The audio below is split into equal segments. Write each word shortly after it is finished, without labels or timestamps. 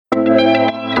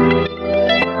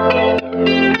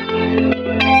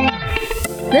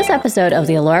episode of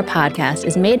the Allure podcast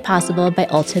is made possible by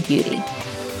Ulta Beauty.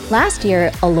 Last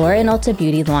year, Allure and Ulta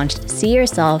Beauty launched See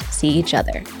Yourself, See Each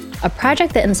Other, a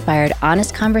project that inspired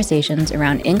honest conversations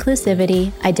around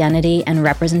inclusivity, identity, and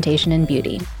representation in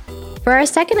beauty. For our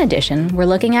second edition, we're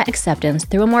looking at acceptance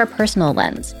through a more personal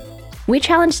lens. We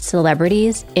challenged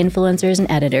celebrities, influencers, and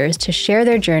editors to share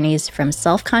their journeys from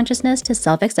self-consciousness to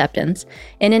self-acceptance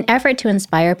in an effort to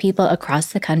inspire people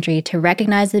across the country to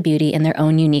recognize the beauty in their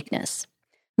own uniqueness.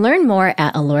 Learn more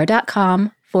at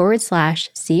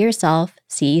allure.com/see yourself,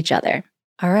 see each other.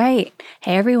 All right.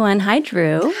 Hey, everyone. Hi,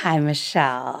 Drew. Hi,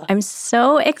 Michelle. I'm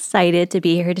so excited to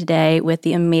be here today with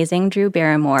the amazing Drew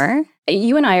Barrymore.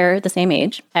 You and I are the same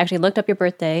age. I actually looked up your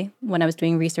birthday when I was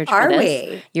doing research for this. Are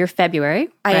we? You're February,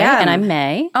 I right? am. And I'm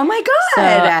May. Oh, my God. So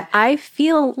I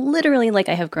feel literally like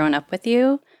I have grown up with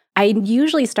you. I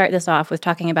usually start this off with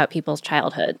talking about people's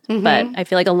childhood, but I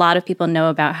feel like a lot of people know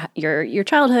about your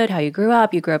childhood, how you grew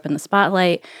up in the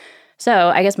spotlight. So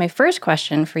I guess my first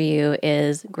question for you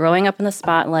is growing up in the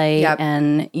spotlight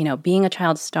and, being a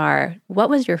child star, what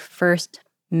was your first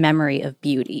memory of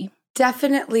beauty?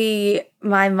 Definitely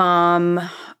my mom,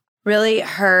 really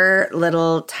her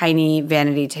little tiny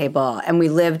vanity table. And we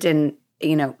lived in,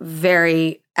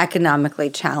 very economically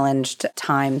challenged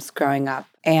times growing up.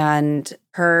 And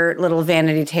her little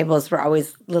vanity tables were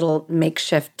always little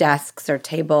makeshift desks or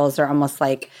tables or almost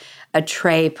like a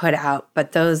tray put out,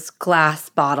 but those glass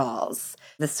bottles,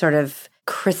 the sort of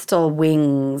crystal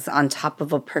wings on top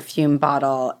of a perfume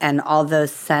bottle and all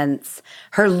those scents.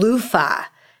 Her loofah,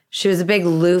 she was a big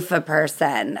loofah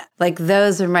person. Like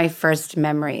those are my first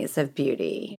memories of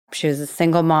beauty. She was a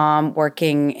single mom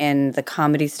working in the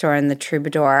Comedy Store in the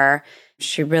Troubadour.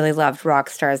 She really loved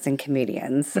rock stars and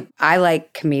comedians. I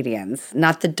like comedians,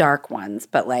 not the dark ones,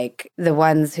 but like the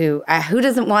ones who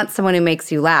doesn't want someone who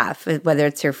makes you laugh, whether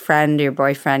it's your friend, your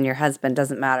boyfriend, your husband,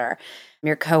 doesn't matter,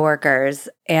 your coworkers.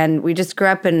 And we just grew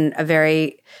up in a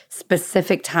very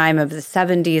specific time of the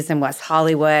 70s in West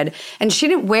Hollywood. And she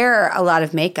didn't wear a lot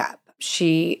of makeup.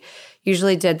 She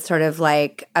usually did sort of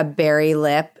like a berry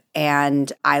lip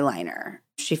and eyeliner.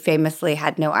 She famously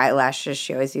had no eyelashes.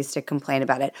 She always used to complain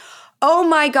about it. Oh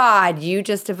my God, you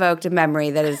just evoked a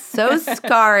memory that is so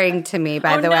scarring to me,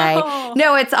 by the way.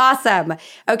 No, it's awesome.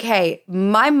 Okay,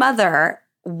 my mother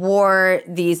wore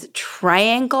these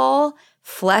triangle,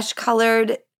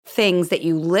 flesh-colored things that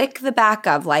you lick the back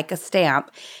of like a stamp,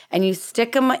 and you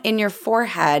stick them in your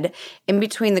forehead in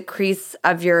between the crease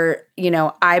of your,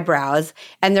 eyebrows,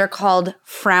 and they're called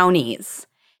frownies.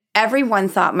 Everyone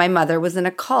thought my mother was in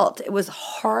a cult. It was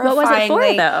horrifying. What was it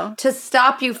for, though? To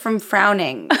stop you from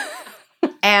frowning.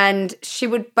 And she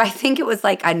would, I think it was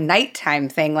like a nighttime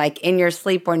thing, like in your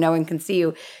sleep where no one can see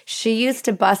you. She used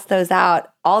to bust those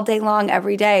out all day long,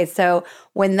 every day. So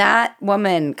when that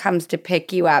woman comes to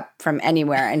pick you up from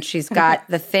anywhere and she's got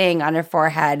the thing on her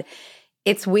forehead,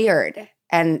 it's weird.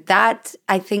 And that,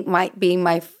 I think, might be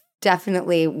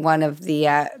definitely one of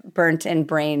the burnt-in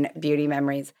brain beauty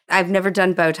memories. I've never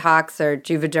done Botox or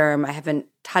Juvederm. I haven't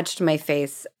touched my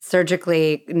face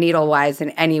surgically, needle-wise in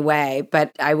any way,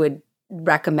 but I would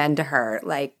recommend to her,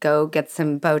 like, go get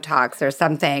some Botox or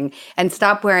something and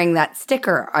stop wearing that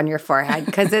sticker on your forehead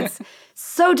because it's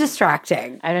so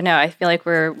distracting. I don't know. I feel like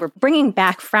we're bringing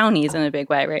back frownies in a big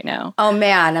way right now. Oh,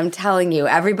 man, I'm telling you.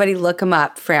 Everybody look them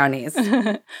up,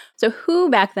 frownies. So who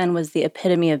back then was the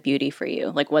epitome of beauty for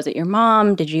you? Like, was it your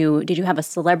mom? Did you have a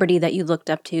celebrity that you looked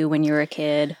up to when you were a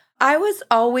kid? I was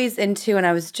always into, and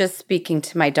I was just speaking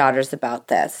to my daughters about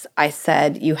this, I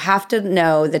said, you have to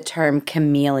know the term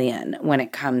chameleon when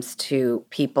it comes to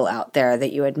people out there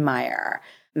that you admire.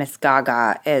 Miss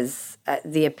Gaga is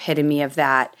the epitome of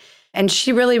that. And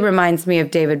she really reminds me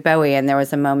of David Bowie. And there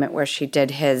was a moment where she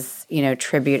did his,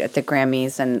 tribute at the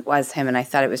Grammys and was him. And I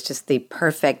thought it was just the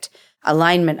perfect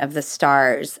alignment of the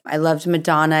stars. I loved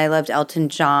Madonna. I loved Elton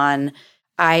John.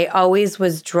 I always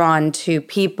was drawn to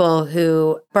people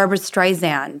Barbra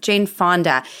Streisand, Jane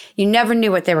Fonda, you never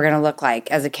knew what they were going to look like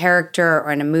as a character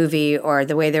or in a movie or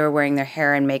the way they were wearing their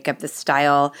hair and makeup, the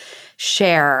style,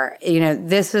 Cher.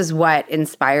 This is what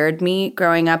inspired me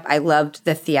growing up. I loved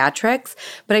the theatrics,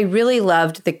 but I really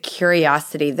loved the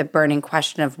curiosity, the burning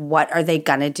question of what are they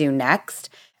going to do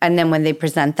next? And then when they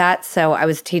present that, so I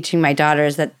was teaching my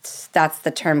daughters that's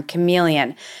the term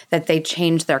chameleon, that they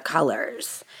change their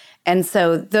colors. And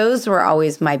so those were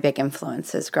always my big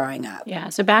influences growing up. Yeah.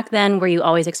 So back then, were you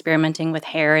always experimenting with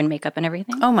hair and makeup and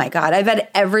everything? Oh, my God. I've had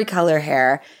every color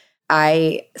hair.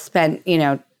 I spent,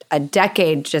 a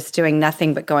decade just doing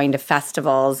nothing but going to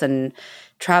festivals and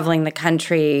traveling the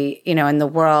country, in the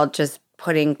world, just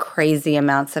putting crazy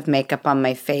amounts of makeup on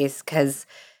my face because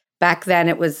Back then,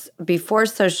 it was before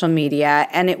social media,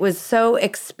 and it was so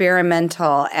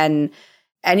experimental, and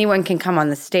anyone can come on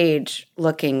the stage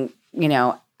looking,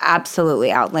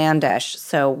 absolutely outlandish.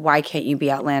 So why can't you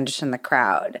be outlandish in the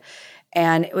crowd?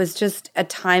 And it was just a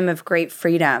time of great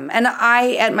freedom. And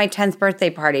I, at my 10th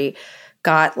birthday party,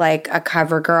 got like a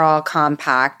CoverGirl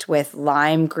compact with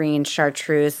lime green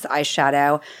chartreuse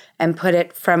eyeshadow and put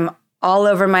it from all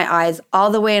over my eyes, all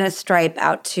the way in a stripe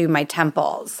out to my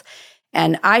temples.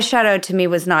 And eyeshadow to me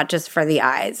was not just for the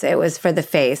eyes, it was for the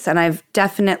face. And I've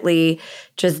definitely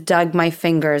just dug my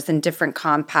fingers in different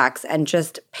compacts and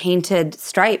just painted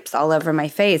stripes all over my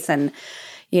face and,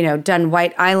 done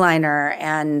white eyeliner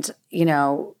and,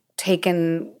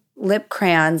 taken lip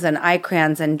crayons and eye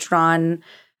crayons and drawn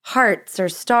hearts or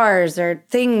stars or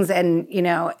things. And,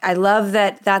 I love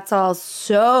that that's all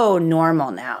so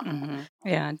normal now. Mm-hmm.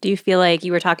 Yeah. Do you feel like,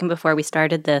 you were talking before we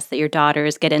started this, that your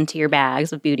daughters get into your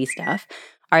bags of beauty stuff?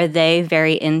 Are they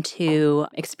very into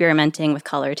experimenting with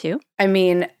color too? I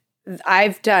mean,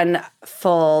 I've done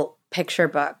full picture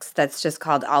books that's just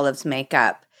called Olive's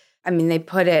Makeup. I mean, they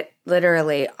put it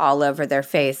literally all over their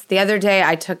face. The other day,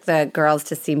 I took the girls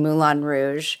to see Moulin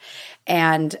Rouge,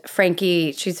 and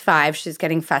Frankie, she's 5, she's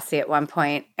getting fussy at one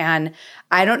point, and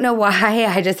I don't know why,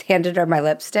 I just handed her my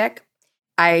lipstick.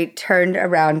 I turned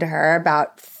around to her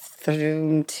about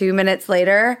 2 minutes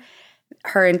later,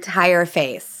 her entire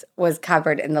face was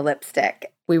covered in the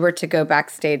lipstick. We were to go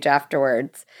backstage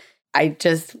afterwards. I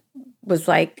just was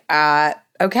like,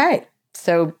 okay.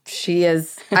 So she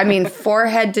is,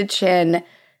 forehead to chin,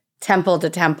 temple to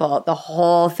temple, the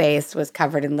whole face was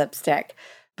covered in lipstick.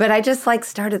 But I just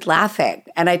started laughing,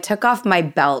 and I took off my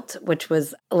belt, which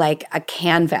was like a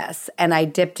canvas, and I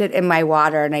dipped it in my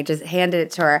water, and I just handed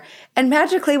it to her. And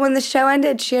magically, when the show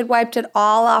ended, she had wiped it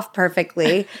all off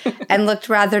perfectly and looked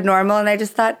rather normal. And I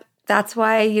just thought, that's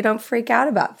why you don't freak out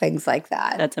about things like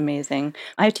that. That's amazing.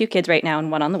 I have 2 kids right now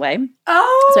and one on the way.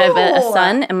 Oh! So I have a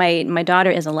son, and my daughter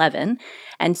is 11.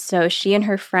 And so she and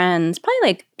her friends,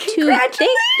 probably thank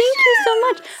you so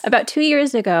much. About 2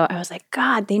 years ago, I was like,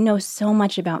 God, they know so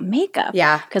much about makeup.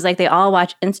 Yeah. Because they all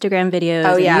watch Instagram videos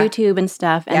and YouTube and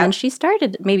stuff. And then she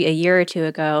started maybe a year or 2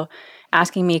 ago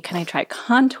asking me, can I try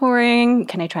contouring?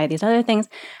 Can I try these other things?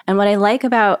 And what I like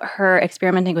about her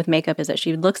experimenting with makeup is that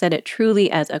she looks at it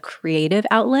truly as a creative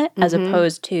outlet, as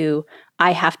opposed to,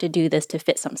 I have to do this to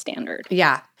fit some standard.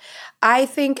 Yeah. I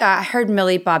think I heard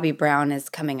Millie Bobby Brown is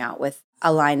coming out with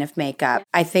a line of makeup.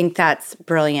 I think that's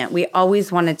brilliant. We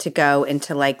always wanted to go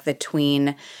into the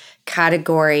tween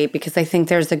category because I think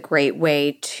there's a great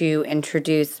way to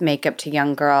introduce makeup to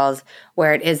young girls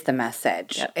where it is the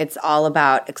message. Yep. It's all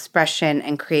about expression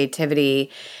and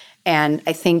creativity. And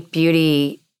I think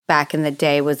beauty back in the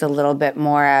day was a little bit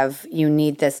more of, you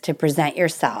need this to present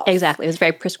yourself. Exactly. It was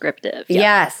very prescriptive. Yep.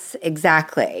 Yes,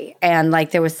 exactly. And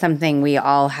there was something we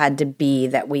all had to be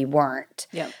that we weren't.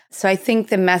 Yep. So I think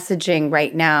the messaging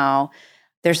right now,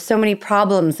 there's so many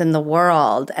problems in the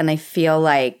world, and I feel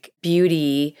like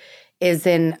beauty is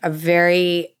in a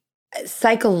very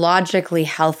psychologically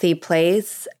healthy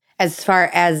place as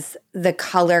far as the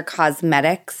color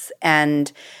cosmetics.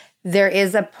 And there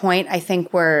is a point, I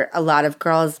think, where a lot of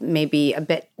girls, maybe a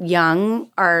bit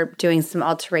young, are doing some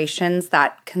alterations.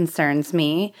 That concerns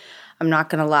me. I'm not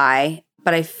going to lie.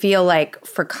 But I feel like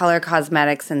for color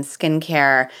cosmetics and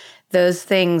skincare, those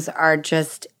things are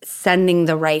just sending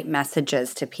the right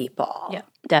messages to people. Yeah,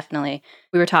 definitely.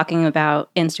 We were talking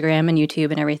about Instagram and YouTube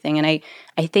and everything. And I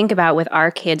think about with our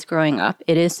kids growing up,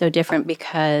 it is so different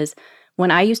because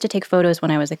when I used to take photos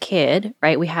when I was a kid,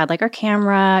 right, we had our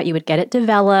camera, you would get it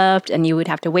developed, and you would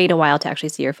have to wait a while to actually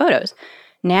see your photos.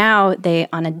 Now they,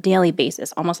 on a daily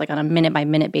basis, almost on a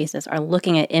minute-by-minute basis, are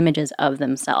looking at images of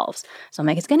themselves. So I'm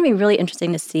it's going to be really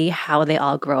interesting to see how they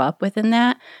all grow up within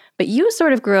that. But you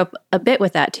sort of grew up a bit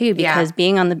with that too, because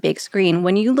being on the big screen,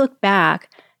 when you look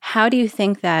back, how do you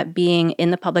think that being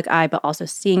in the public eye, but also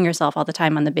seeing yourself all the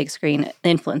time on the big screen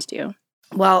influenced you?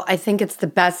 Well, I think it's the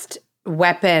best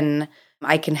weapon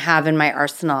I can have in my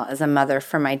arsenal as a mother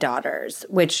for my daughters,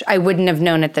 which I wouldn't have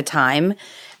known at the time.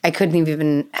 I couldn't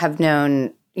even have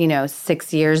known,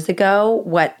 6 years ago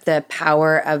what the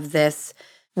power of this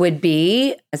would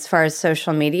be as far as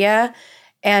social media.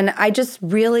 And I just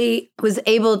really was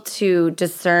able to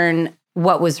discern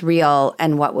what was real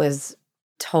and what was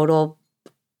total,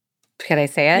 can I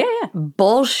say it? Yeah.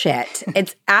 Bullshit.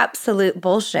 It's absolute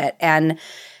bullshit. And,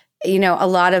 a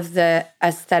lot of the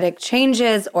aesthetic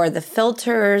changes or the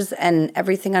filters and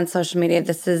everything on social media,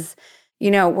 this is,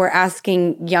 we're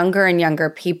asking younger and younger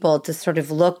people to sort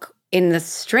of look in the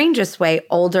strangest way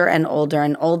older and older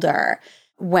and older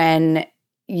when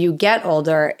you get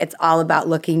older, it's all about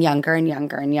looking younger and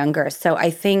younger and younger. So I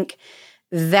think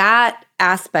that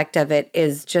aspect of it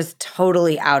is just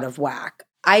totally out of whack.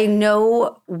 I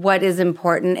know what is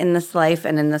important in this life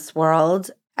and in this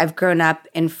world. I've grown up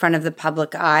in front of the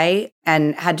public eye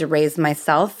and had to raise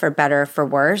myself for better or for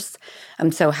worse.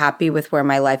 I'm so happy with where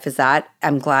my life is at.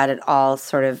 I'm glad it all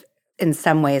sort of in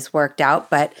some ways worked out,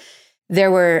 but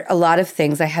there were a lot of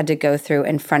things I had to go through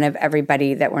in front of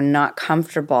everybody that were not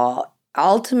comfortable.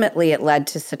 Ultimately, it led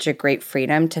to such a great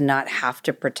freedom to not have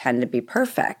to pretend to be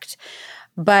perfect.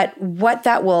 But what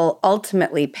that will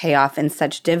ultimately pay off in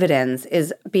such dividends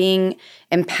is being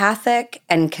empathic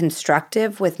and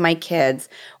constructive with my kids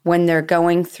when they're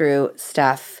going through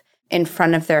stuff in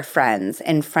front of their friends,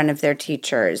 in front of their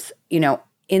teachers,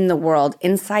 in the world,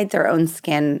 inside their own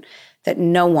skin that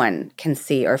no one can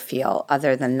see or feel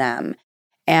other than them.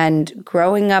 And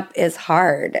growing up is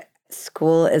hard.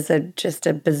 School is just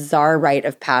a bizarre rite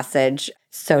of passage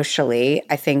socially.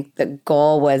 I think the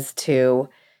goal was to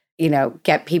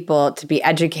get people to be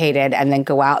educated and then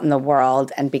go out in the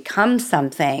world and become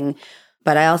something.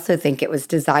 But I also think it was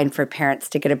designed for parents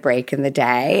to get a break in the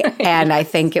day. And I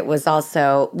think it was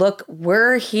also, look,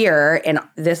 we're here in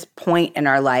this point in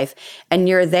our life and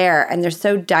you're there and they're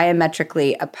so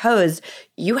diametrically opposed.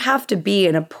 You have to be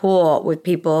in a pool with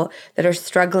people that are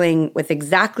struggling with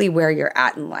exactly where you're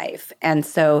at in life. And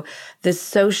so the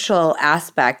social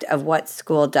aspect of what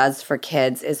school does for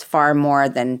kids is far more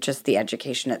than just the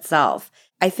education itself.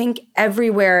 I think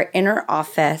everywhere in our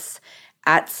office,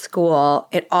 at school,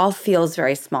 it all feels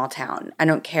very small town. I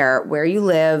don't care where you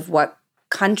live, what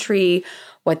country,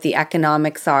 what the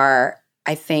economics are.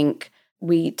 I think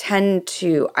we tend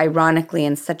to, ironically,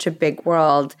 in such a big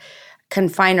world,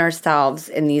 confine ourselves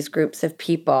in these groups of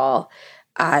people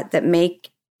that make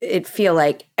it feel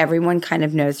like everyone kind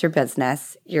of knows your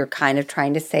business. You're kind of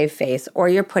trying to save face, or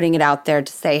you're putting it out there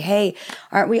to say, hey,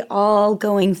 aren't we all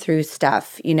going through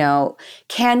stuff?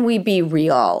 Can we be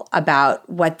real about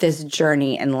what this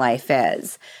journey in life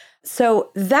is?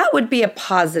 So that would be a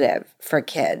positive for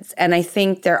kids. And I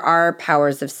think there are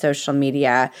powers of social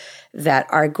media that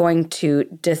are going to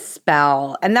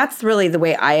dispel. And that's really the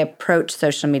way I approach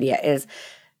social media, is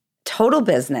total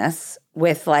business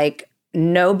with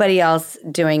nobody else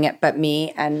doing it but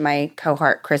me and my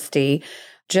cohort, Christy,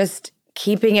 just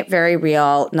keeping it very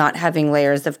real, not having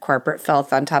layers of corporate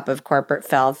filth on top of corporate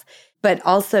filth, but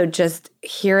also just,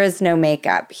 here is no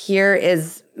makeup. Here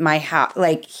is my house.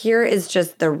 Here is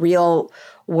just the real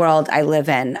world I live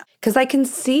in. Because I can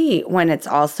see when it's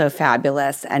all so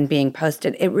fabulous and being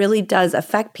posted, it really does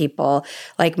affect people.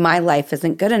 My life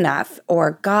isn't good enough,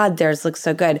 or God, theirs looks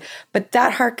so good. But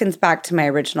that harkens back to my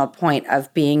original point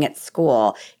of being at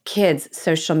school, kids,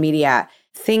 social media.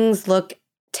 Things look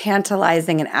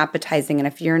tantalizing and appetizing. And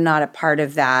if you're not a part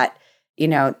of that,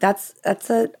 that's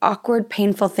an awkward,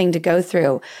 painful thing to go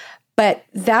through. But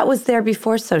that was there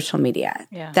before social media.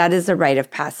 Yeah. That is a rite of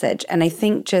passage. And I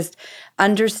think just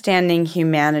understanding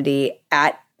humanity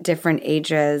at different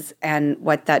ages and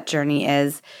what that journey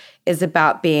is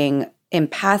about being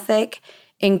empathic,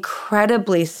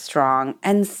 incredibly strong,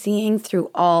 and seeing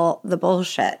through all the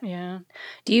bullshit. Yeah.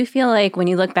 Do you feel like when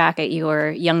you look back at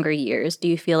your younger years, do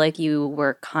you feel like you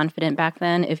were confident back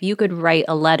then? If you could write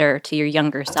a letter to your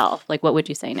younger self, what would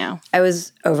you say now? I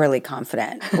was overly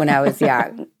confident when I was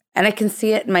young. And I can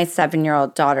see it in my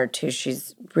 7-year-old daughter, too.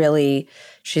 She's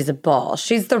a bull.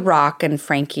 She's the rock, and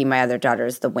Frankie, my other daughter,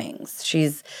 is the wings.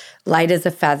 She's light as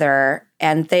a feather,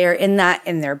 and they're in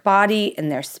their body, in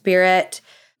their spirit.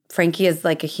 Frankie is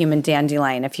like a human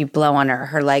dandelion. If you blow on her,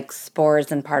 her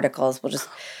spores and particles will just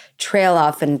trail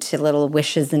off into little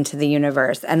wishes into the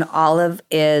universe. And Olive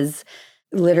is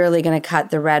literally going to cut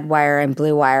the red wire and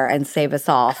blue wire and save us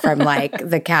all from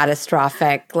the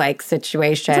catastrophic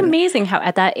situation. It's amazing how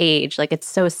at that age, it's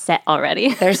so set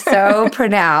already. They're so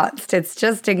pronounced. It's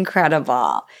just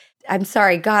incredible. I'm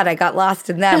sorry, God, I got lost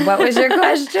in them. What was your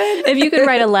question? If you could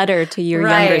write a letter to your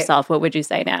younger self, what would you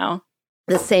say now?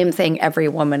 The same thing every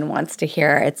woman wants to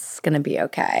hear. It's going to be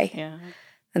okay. Yeah.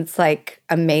 It's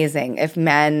amazing if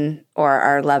men or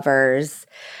our lovers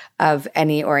of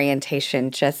any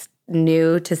orientation just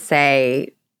knew to say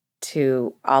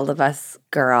to all of us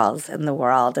girls in the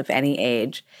world of any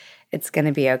age, it's going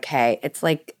to be okay. It's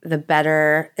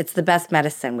it's the best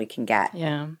medicine we can get.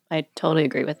 Yeah, I totally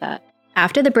agree with that.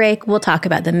 After the break, we'll talk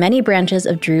about the many branches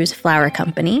of Drew's flower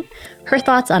company, her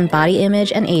thoughts on body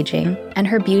image and aging, and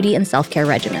her beauty and self-care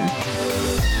regimen.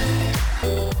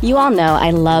 You all know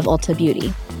I love Ulta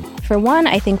Beauty. For one,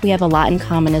 I think we have a lot in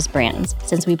common as brands,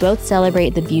 since we both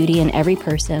celebrate the beauty in every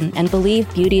person and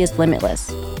believe beauty is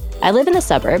limitless. I live in the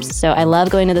suburbs, so I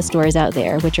love going to the stores out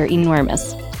there, which are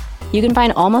enormous. You can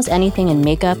find almost anything in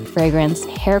makeup, fragrance,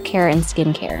 hair care, and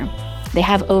skincare. They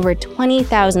have over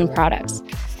 20,000 products.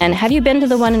 And have you been to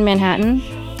the one in Manhattan?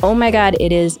 Oh my God,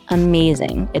 it is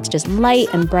amazing. It's just light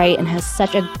and bright and has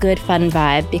such a good, fun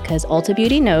vibe because Ulta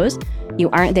Beauty knows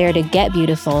you aren't there to get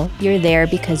beautiful, you're there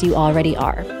because you already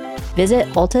are. Visit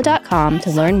Ulta.com to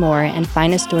learn more and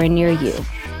find a store near you.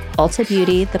 Ulta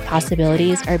Beauty, the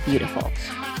possibilities are beautiful.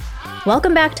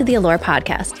 Welcome back to the Allure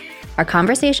podcast. Our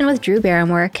conversation with Drew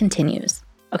Barrymore continues.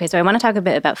 Okay, so I want to talk a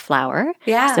bit about Flower.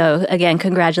 Yeah. So again,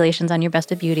 congratulations on your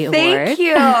Best of Beauty award. Thank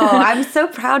you. I'm so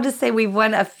proud to say we've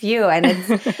won a few. And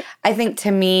I think to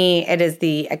me, it is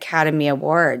the Academy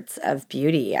Awards of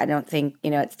beauty. I don't think,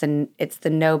 it's the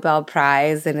Nobel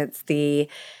Prize and it's the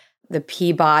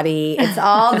Peabody. It's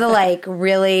all the like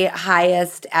really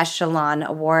highest echelon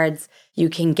awards you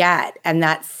can get. And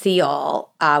that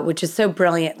seal, which is so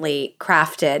brilliantly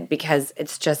crafted because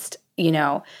it's just,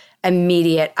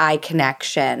 immediate eye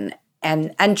connection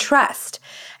and trust.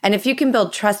 And if you can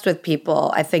build trust with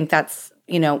people, I think that's,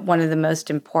 one of the most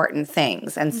important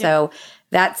things. And so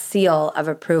that seal of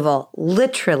approval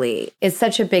literally is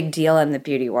such a big deal in the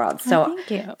beauty world. So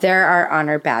there are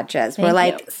honor badges. We're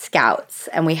like scouts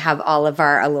and we have all of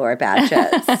our Allure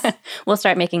badges. We'll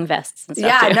start making vests and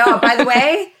stuff too. No, by the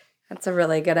way, that's a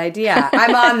really good idea.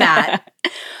 I'm on that.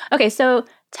 Okay, so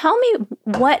tell me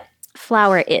what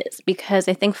Flower is, because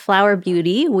I think Flower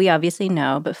Beauty, we obviously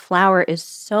know, but Flower is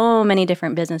so many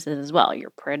different businesses as well. Your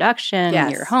production,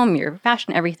 your home, your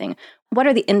fashion, everything. What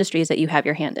are the industries that you have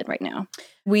your hand in right now?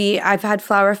 I've had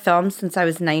Flower Films since I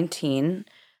was 19,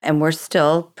 and we're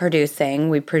still producing.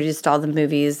 We produced all the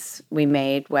movies we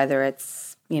made, whether it's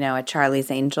a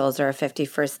Charlie's Angels or a 50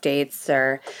 First Dates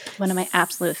or... One of my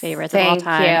absolute favorites of all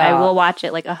time. I will watch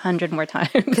it like 100 more times.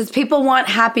 Because people want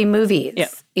happy movies.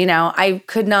 Yeah. I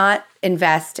could not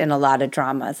invest in a lot of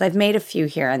dramas. I've made a few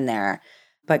here and there,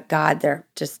 but God, they're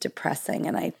just depressing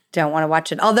and I don't want to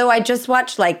watch it. Although I just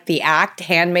watched like The Act,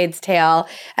 Handmaid's Tale,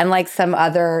 and like some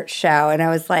other show. And I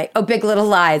was like, Big Little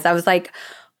Lies. I was like...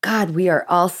 God, we are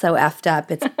all so effed up.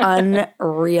 It's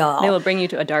unreal. They will bring you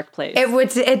to a dark place.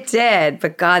 It did.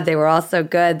 But God, they were all so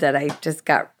good that I just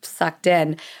got sucked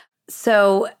in.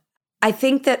 So I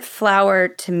think that Flower,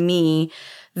 to me,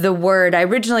 the word, I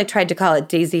originally tried to call it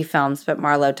Daisy Films, but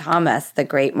Marlo Thomas, the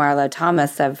great Marlo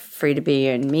Thomas of Free to Be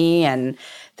You and Me and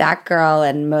That Girl,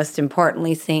 and most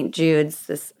importantly, St. Jude's,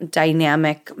 this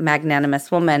dynamic,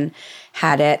 magnanimous woman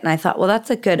had it. And I thought, well,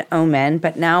 that's a good omen,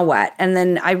 but now what? And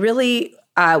then I really...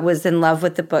 was in love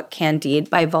with the book Candide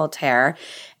by Voltaire,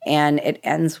 and it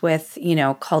ends with,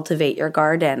 cultivate your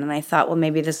garden. And I thought, well,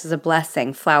 maybe this is a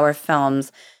blessing. Flower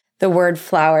Films, the word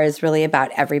flower is really about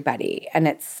everybody, and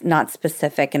it's not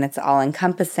specific, and it's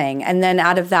all-encompassing. And then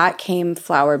out of that came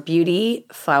Flower Beauty,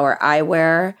 Flower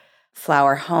Eyewear,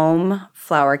 Flower Home,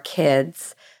 Flower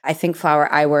Kids. I think Flower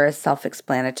Eyewear is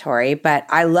self-explanatory, but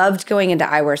I loved going into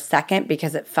eyewear second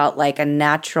because it felt like a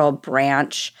natural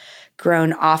branch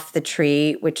grown off the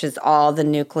tree, which is all the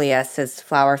nucleus is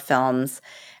Flower Films.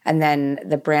 And then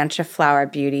the branch of Flower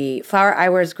Beauty. Flower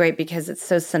Eyewear is great because it's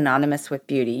so synonymous with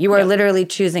beauty. You are literally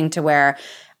choosing to wear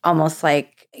almost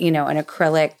like, an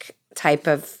acrylic type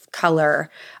of color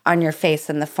on your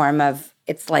face in the form of,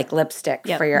 it's like lipstick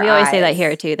for your eyes. We always say that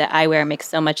here too, that eyewear makes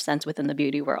so much sense within the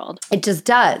beauty world. It just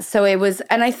does. So it was,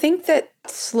 and I think that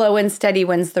slow and steady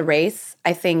wins the race.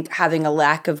 I think having a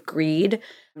lack of greed,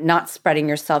 not spreading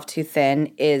yourself too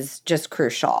thin is just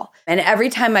crucial. And every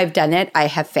time I've done it, I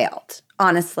have failed.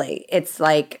 Honestly, it's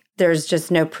like there's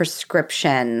just no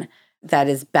prescription that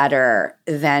is better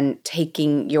than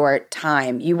taking your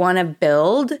time. You want to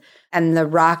build, and the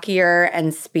rockier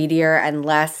and speedier and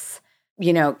less,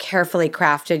 carefully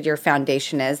crafted your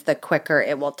foundation is, the quicker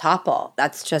it will topple.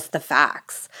 That's just the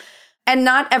facts. And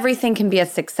not everything can be a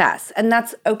success, and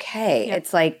that's okay. Yep.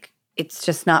 It's like, it's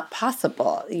just not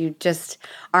possible. You just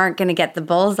aren't going to get the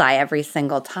bullseye every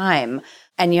single time.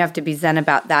 And you have to be zen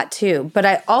about that too. But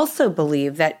I also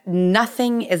believe that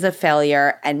nothing is a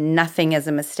failure and nothing is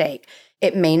a mistake.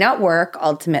 It may not work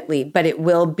ultimately, but it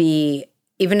will be,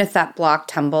 even if that block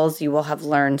tumbles, you will have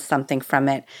learned something from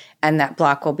it. And that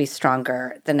block will be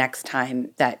stronger the next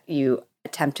time that you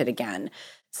attempt it again.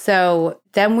 So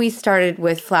then we started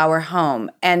with Flower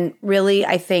Home. And really,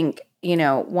 I think,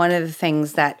 one of the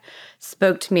things that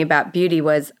spoke to me about beauty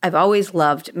was I've always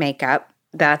loved makeup.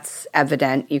 That's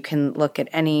evident. You can look at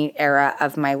any era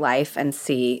of my life and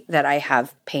see that I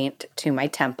have paint to my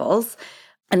temples.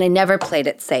 And I never played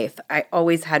it safe. I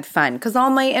always had fun because all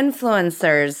my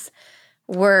influencers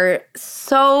were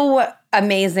so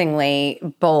amazingly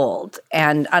bold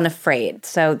and unafraid.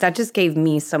 So that just gave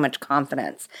me so much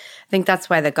confidence. I think that's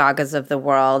why the Gagas of the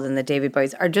world and the David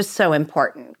Bowies are just so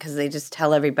important, because they just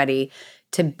tell everybody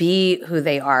to be who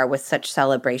they are with such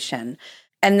celebration.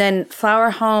 And then Flower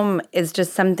Home is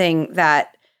just something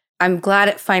that I'm glad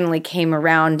it finally came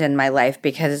around in my life,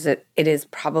 because it is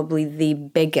probably the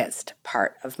biggest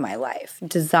part of my life.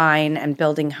 Design and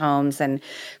building homes and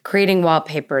creating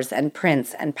wallpapers and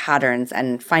prints and patterns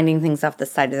and finding things off the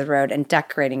side of the road and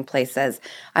decorating places.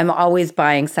 I'm always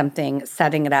buying something,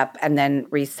 setting it up, and then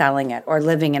reselling it or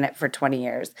living in it for 20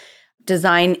 years.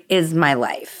 Design is my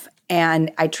life,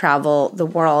 and I travel the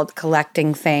world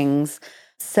collecting things.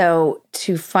 So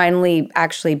to finally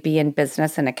actually be in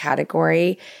business in a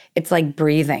category, it's like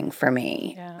breathing for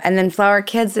me. Yeah. And then Flower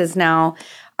Kids is now,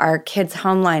 our kids'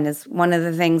 home line is one of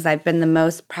the things I've been the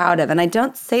most proud of. And I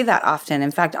don't say that often.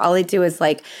 In fact, all I do is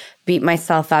like beat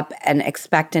myself up and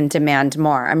expect and demand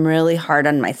more. I'm really hard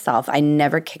on myself. I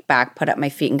never kick back, put up my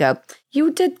feet and go,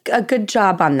 you did a good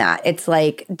job on that. It's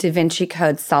like Da Vinci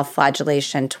Code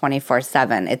self-flagellation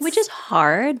 24/7. Which is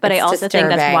hard, but I also think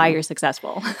that's why you're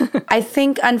successful. I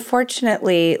think,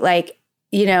 unfortunately, like,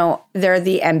 you know, they're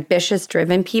the ambitious,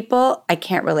 driven people. I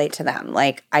can't relate to them.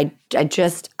 Like, I'm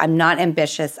not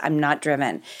ambitious. I'm not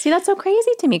driven. See, that's so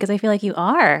crazy to me, because I feel like you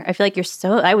are. I feel like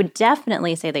I would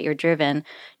definitely say that you're driven,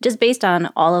 just based on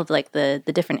all of like the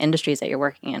different industries that you're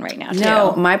working in right now, too.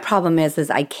 No, my problem is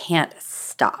I can't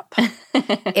stop.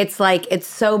 It's like, it's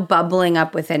so bubbling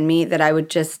up within me that I would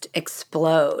just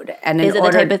explode. And is it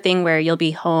the type of thing where you'll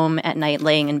be home at night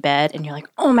laying in bed and you're like,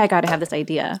 oh my God, I have this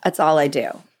idea? That's all I do.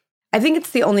 I think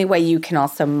it's the only way you can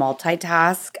also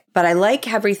multitask, but I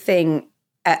like everything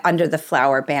under the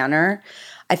Flower banner.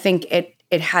 I think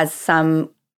it has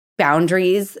some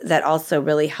boundaries that also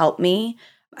really help me.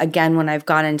 Again, when I've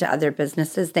gone into other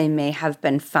businesses, they may have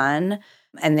been fun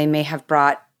and they may have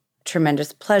brought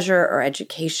tremendous pleasure or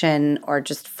education or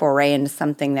just foray into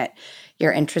something that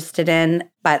you're interested in.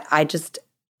 But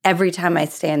every time I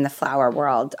stay in the flower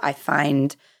world, I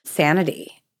find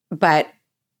sanity. But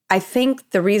I think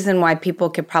the reason why people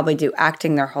could probably do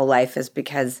acting their whole life is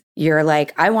because you're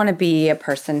like, I want to be a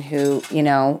person who, you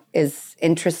know, is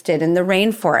interested in the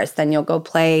rainforest. Then you'll go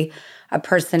play a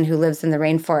person who lives in the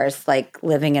rainforest, like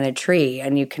living in a tree,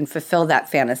 and you can fulfill that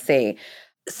fantasy.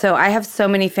 So I have so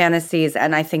many fantasies,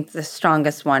 and I think the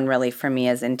strongest one really for me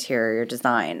is interior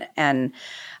design. And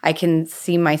I can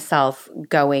see myself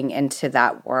going into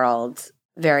that world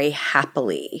very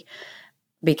happily,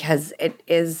 because it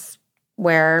is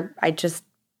where I just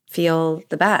feel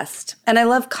the best. And I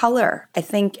love color. I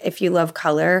think if you love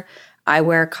color,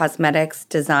 eyewear, cosmetics,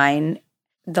 design,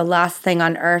 the last thing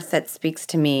on earth that speaks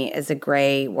to me is a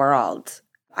gray world.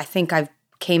 I think I've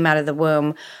came out of the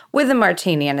womb with a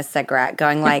martini and a cigarette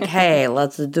going like, hey,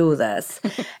 let's do this.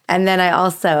 And then I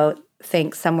also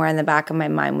think somewhere in the back of my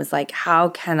mind was like, how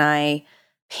can I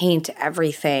paint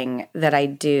everything that I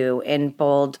do in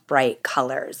bold, bright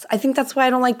colors? I think that's why I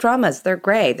don't like dramas. They're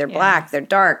gray, they're black, they're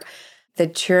dark. The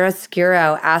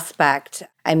chiaroscuro aspect,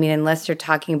 I mean, unless you're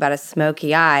talking about a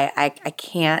smoky eye, I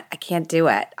can't do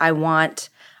it. I want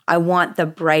the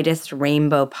brightest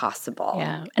rainbow possible.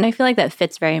 Yeah. And I feel like that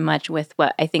fits very much with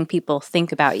what I think people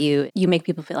think about you. You make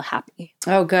people feel happy.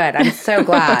 Oh, good. I'm so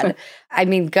glad. I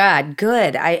mean,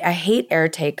 good. I hate air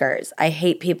takers. I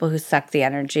hate people who suck the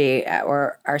energy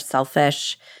or are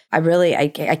selfish.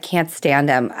 I can't stand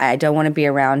them. I don't want to be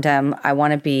around them. I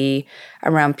want to be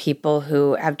around people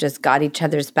who have just got each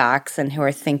other's backs and who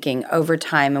are thinking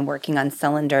overtime and working on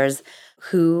cylinders,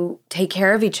 who take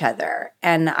care of each other.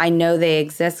 And I know they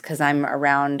exist because I'm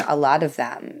around a lot of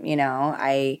them. You know,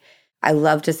 I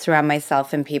love to surround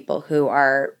myself in people who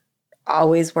are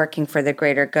always working for the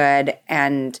greater good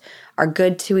and are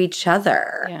good to each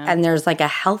other. Yeah. And there's like a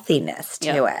healthiness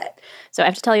to it. So I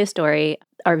have to tell you a story.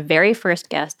 Our very first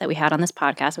guest that we had on this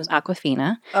podcast was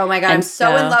Aquafina. Oh my God, I'm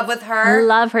so in love with her.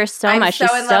 Love her so much. She's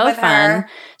so fun.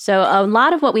 So a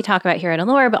lot of what we talk about here at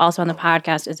Allure, but also on the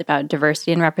podcast, is about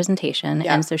diversity and representation.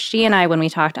 Yeah. And so she and I, when we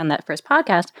talked on that first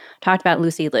podcast, talked about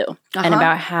Lucy Liu and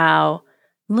about how,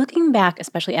 looking back,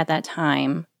 especially at that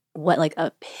time, what like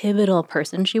a pivotal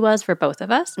person she was for both of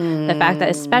us. The fact that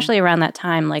especially around that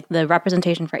time, like the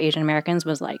representation for Asian Americans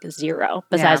was like zero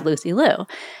besides Lucy Liu.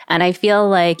 And I feel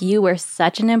like you were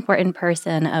such an important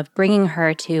person of bringing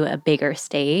her to a bigger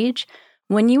stage.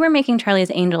 When you were making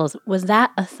Charlie's Angels, was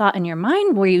that a thought in your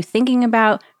mind? Were you thinking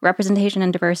about representation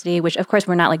and diversity, which of course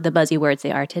were not like the buzzy words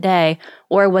they are today?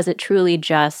 Or was it truly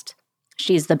just,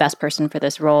 she's the best person for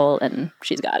this role and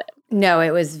she's got it? No,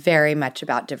 it was very much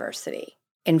about diversity.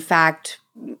 in fact,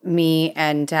 me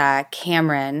and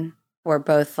Cameron were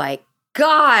both like,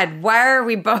 God, why are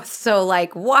we both so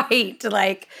like white?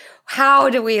 Like, how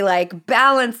do we like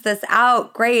balance this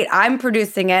out? Great, I'm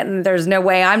producing it and there's no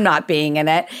way I'm not being in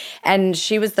it. And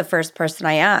she was the first person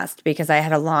I asked because I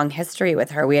had a long history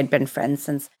with her. We had been friends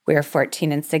since we were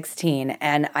 14 and 16.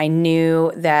 And I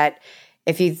knew that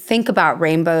if you think about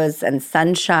rainbows and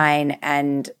sunshine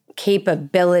and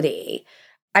capability,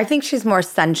 I think she's more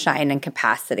sunshine and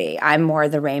capacity. I'm more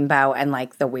the rainbow and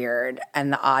like the weird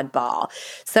and the oddball.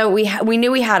 So we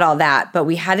knew we had all that, but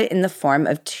we had it in the form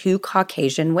of two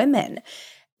Caucasian women.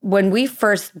 When we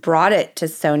first brought it to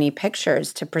Sony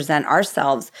Pictures to present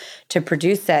ourselves, to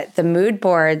produce it, the mood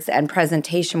boards and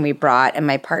presentation we brought, and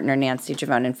my partner Nancy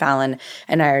Javon and Fallon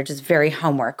and I are just very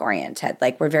homework oriented.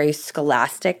 Like we're very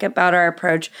scholastic about our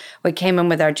approach. We came in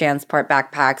with our JanSport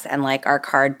backpacks and like our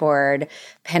cardboard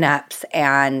pinups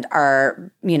and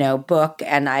our, book.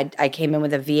 And I came in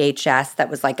with a VHS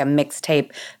that was like a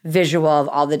mixtape visual of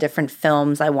all the different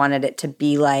films I wanted it to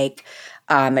be like.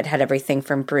 It had everything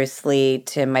from Bruce Lee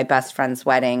to My Best Friend's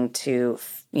Wedding to,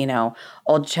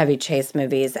 old Chevy Chase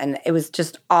movies. And it was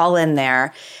just all in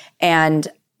there. And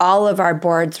all of our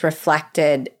boards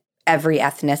reflected every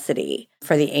ethnicity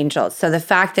for the Angels. So the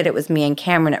fact that it was me and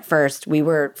Cameron at first, we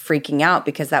were freaking out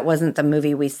because that wasn't the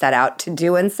movie we set out to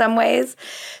do in some ways.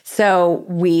 So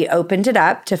we opened it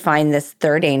up to find this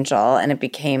third angel, and it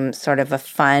became sort of a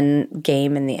fun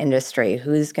game in the industry.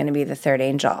 Who's going to be the third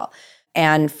angel?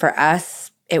 And for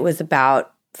us, it was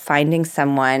about finding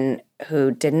someone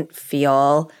who didn't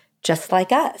feel just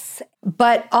like us,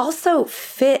 but also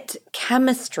fit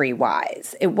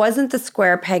chemistry-wise. It wasn't the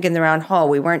square peg in the round hole.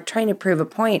 We weren't trying to prove a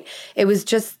point. It was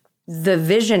just the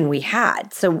vision we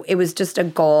had. So it was just a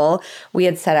goal we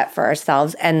had set up for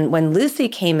ourselves. And when Lucy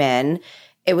came in,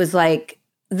 it was like,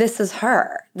 this is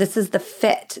her. This is the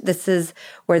fit.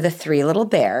 We're the three little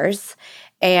bears.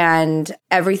 And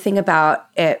everything about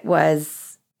it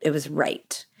was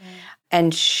right.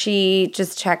 And she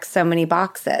just checks so many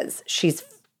boxes. She's a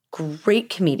great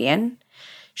comedian.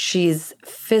 She's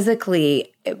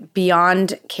physically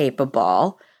beyond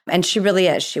capable. And she really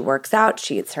is. She works out.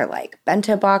 She eats her like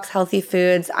bento box healthy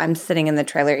foods. I'm sitting in the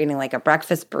trailer eating like a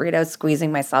breakfast burrito,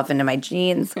 squeezing myself into my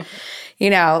jeans.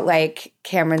 Like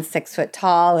Cameron's 6 foot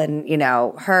tall and,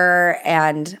 her.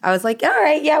 And I was like, all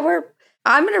right, yeah,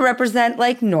 I'm going to represent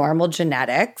like normal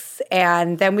genetics.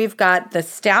 And then we've got the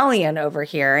stallion over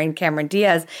here and Cameron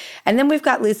Diaz. And then we've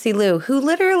got Lucy Liu, who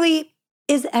literally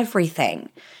is everything.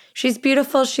 She's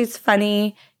beautiful. She's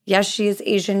funny. Yes, she is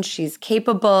Asian. She's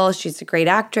capable. She's a great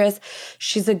actress.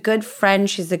 She's a good friend.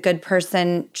 She's a good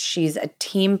person. She's a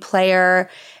team player.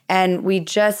 And we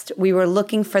were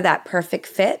looking for that perfect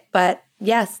fit. But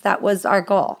yes, that was our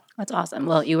goal. That's awesome.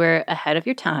 Well, you were ahead of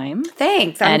your time.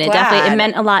 Thanks. I'm glad. It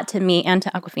meant a lot to me and to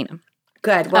Aquafina.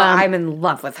 Good. Well, I'm in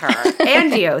love with her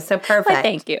and you. So perfect. Well,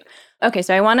 thank you. Okay,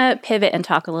 so I want to pivot and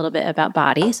talk a little bit about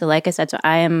body. So like I said,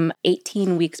 I am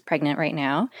 18 weeks pregnant right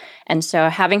now. And so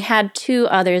having had 2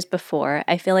 others before,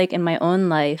 I feel like in my own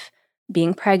life,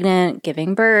 being pregnant,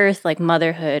 giving birth, like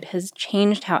motherhood has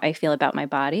changed how I feel about my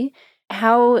body.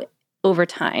 How, over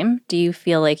time, do you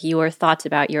feel like your thoughts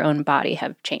about your own body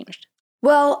have changed?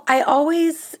 Well, I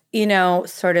always,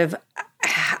 sort of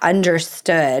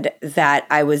understood that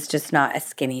I was just not a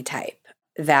skinny type,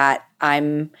 that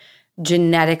I'm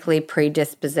genetically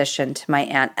predispositioned to my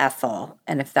Aunt Ethel.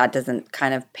 And if that doesn't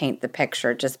kind of paint the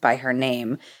picture just by her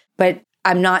name, but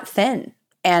I'm not thin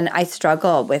and I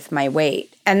struggle with my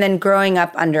weight. And then growing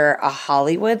up under a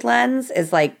Hollywood lens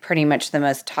is like pretty much the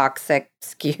most toxic,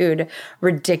 skewed,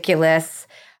 ridiculous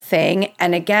thing.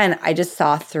 And again, I just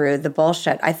saw through the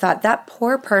bullshit. I thought that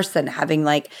poor person having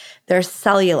like their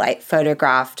cellulite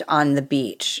photographed on the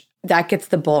beach, that gets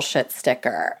the bullshit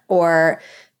sticker. Or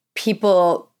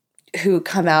people who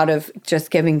come out of just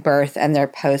giving birth and their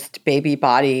post-baby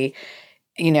body,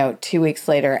 2 weeks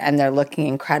later and they're looking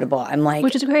incredible. I'm like...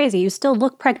 Which is crazy. You still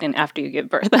look pregnant after you give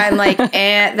birth. I'm like,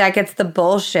 that gets the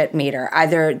bullshit meter.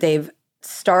 Either they've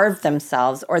starved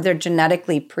themselves or they're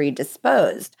genetically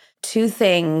predisposed to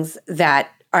things that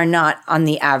are not on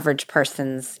the average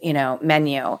person's,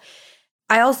 menu.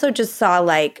 I also just saw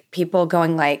like people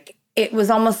going like, it was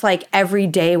almost like every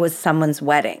day was someone's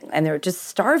wedding and they were just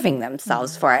starving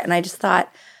themselves for it. And I just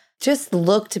thought, just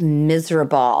looked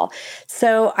miserable.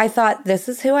 So I thought, this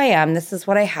is who I am. This is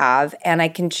what I have. And I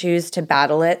can choose to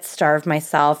battle it, starve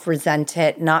myself, resent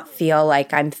it, not feel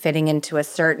like I'm fitting into a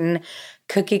certain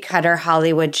cookie cutter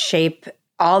Hollywood shape,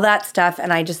 all that stuff.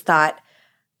 And I just thought,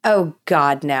 oh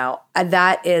God, no,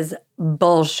 that is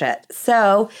bullshit.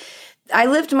 So I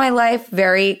lived my life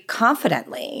very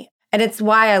confidently. And it's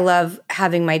why I love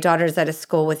having my daughters at a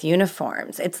school with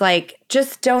uniforms. It's like,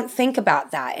 just don't think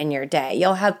about that in your day.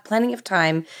 You'll have plenty of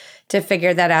time to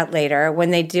figure that out later.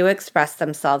 When they do express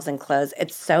themselves in clothes,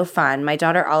 it's so fun. My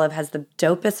daughter Olive has the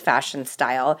dopest fashion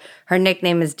style. Her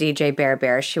nickname is DJ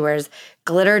Bear. She wears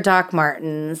glitter Doc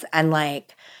Martens and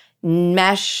like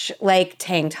mesh like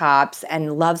tank tops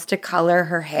and loves to color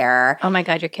her hair. Oh my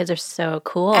God, your kids are so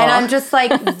cool. And I'm just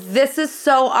like, this is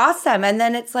so awesome. And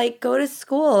then it's like, go to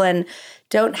school and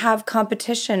don't have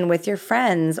competition with your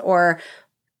friends, or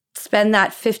spend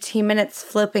that 15 minutes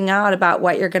flipping out about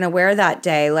what you're going to wear that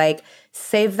day. Like,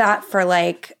 save that for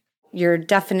like your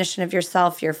definition of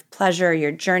yourself, your pleasure,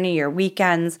 your journey, your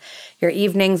weekends, your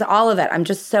evenings, all of it. I'm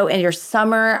just so in your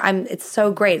summer. It's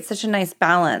so great. It's such a nice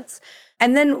balance.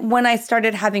 And then when I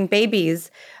started having babies,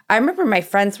 I remember my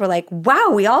friends were like, wow,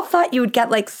 we all thought you would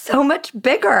get like so much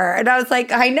bigger. And I was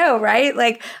like, I know, right?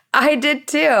 Like I did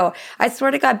too. I swear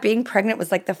to God, being pregnant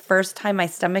was like the first time my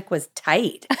stomach was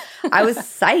tight. I was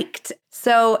psyched.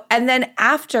 So, and then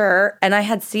after, and I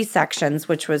had C-sections,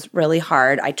 which was really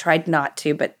hard. I tried not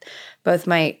to, but both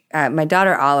my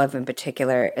daughter Olive in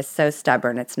particular is so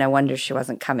stubborn. It's no wonder she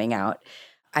wasn't coming out.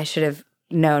 I should have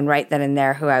known right then and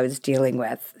there who I was dealing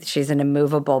with. She's an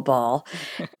immovable bull.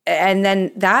 And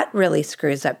then that really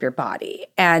screws up your body.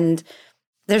 And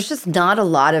there's just not a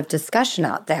lot of discussion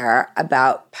out there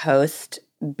about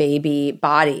post-baby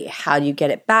body. How do you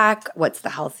get it back? What's the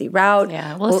healthy route?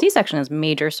 Yeah, well, C-section is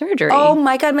major surgery. Oh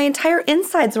my God, my entire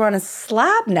insides were on a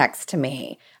slab next to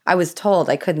me. I was told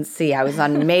I couldn't see. I was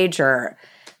on major,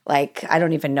 like, I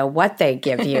don't even know what they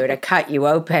give you to cut you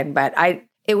open, but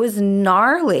it was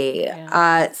gnarly.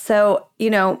 Yeah. So,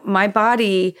 my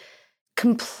body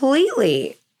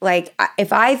completely, like,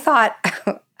 if I thought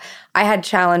I had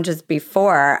challenges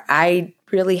before, I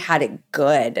really had it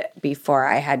good before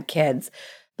I had kids.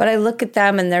 But I look at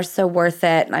them and they're so worth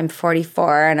it. And I'm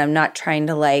 44 and I'm not trying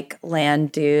to like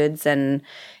land dudes. And,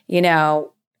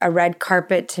 a red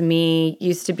carpet to me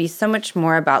used to be so much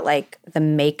more about like the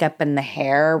makeup and the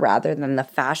hair rather than the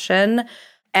fashion.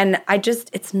 And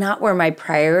it's not where my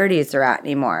priorities are at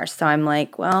anymore. So I'm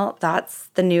like, well, that's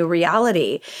the new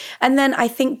reality. And then I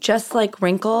think just like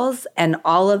wrinkles and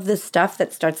all of this stuff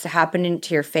that starts to happen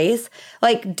into your face,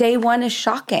 like day one is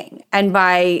shocking. And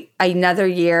by another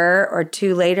year or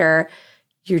two later,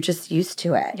 you're just used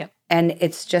to it. Yep. And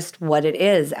it's just what it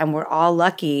is. And we're all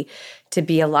lucky to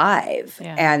be alive.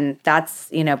 Yeah. And that's,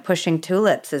 pushing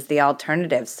tulips is the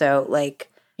alternative. So like,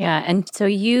 yeah, and so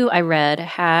I read,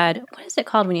 had, what is it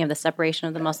called when you have the separation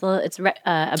of the muscle? It's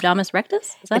abdominis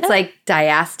rectus? Is that it's it? like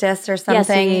diastasis or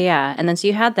something. Yes, yeah. And then so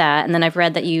you had that, and then I've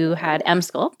read that you had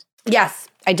M-sculpt. Yes,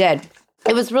 I did.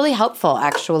 It was really helpful,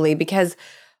 actually, because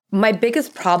my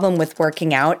biggest problem with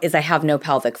working out is I have no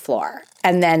pelvic floor.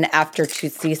 And then after 2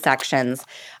 C-sections,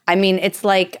 it's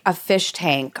like a fish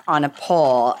tank on a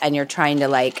pole, and you're trying to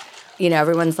like,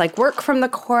 everyone's like, work from the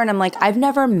core. And I'm like, I've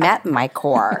never met my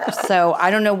core. So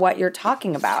I don't know what you're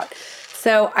talking about.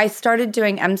 So I started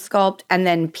doing M-sculpt and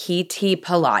then PT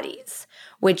Pilates,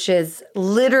 which is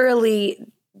literally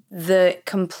the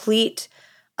complete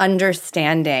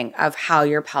understanding of how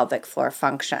your pelvic floor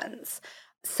functions.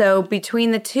 So between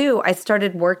the two, I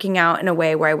started working out in a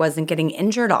way where I wasn't getting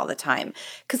injured all the time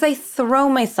because I throw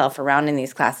myself around in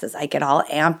these classes. I get all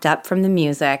amped up from the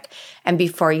music. And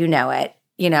before you know it,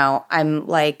 I'm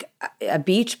like a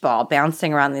beach ball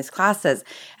bouncing around these classes.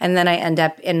 And then I end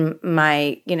up in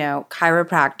my,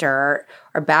 chiropractor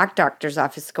or back doctor's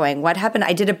office going, what happened?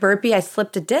 I did a burpee. I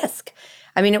slipped a disc.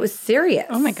 It was serious.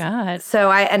 Oh my God.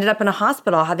 So I ended up in a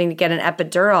hospital having to get an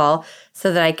epidural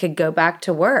so that I could go back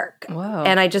to work. Whoa.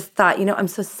 And I just thought, I'm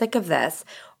so sick of this.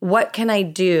 What can I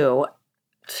do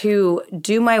to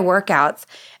do my workouts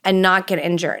and not get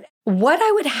injured? What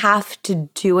I would have to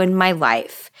do in my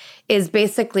life is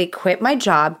basically quit my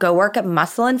job, go work at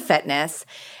Muscle and Fitness,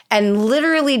 and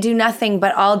literally do nothing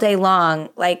but all day long,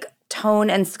 like tone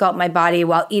and sculpt my body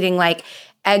while eating like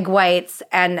egg whites,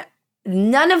 and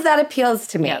none of that appeals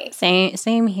to me. Yeah,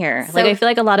 same here. So, like I feel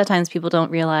like a lot of times people don't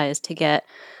realize to get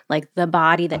like the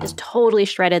body that is totally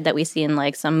shredded that we see in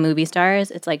like some movie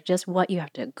stars, it's like just what you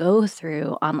have to go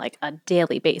through on like a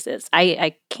daily basis.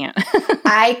 I can't.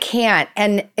 I can't.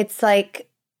 And it's like,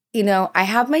 I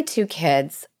have my 2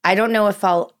 kids. I don't know if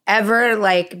I'll ever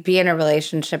like be in a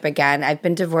relationship again. I've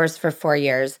been divorced for 4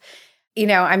 years.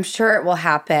 I'm sure it will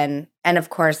happen. And of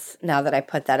course, now that I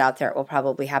put that out there, it will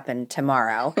probably happen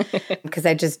tomorrow because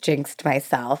I just jinxed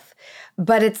myself.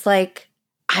 But it's like,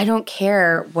 I don't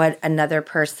care what another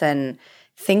person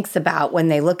thinks about when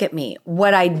they look at me.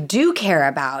 What I do care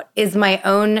about is my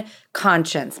own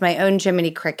conscience, my own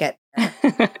Jiminy Cricket.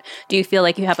 Do you feel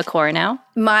like you have a core now?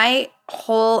 My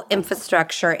whole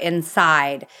infrastructure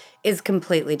inside is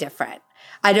completely different.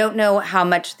 I don't know how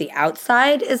much the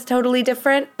outside is totally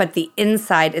different, but the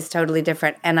inside is totally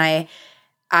different. And I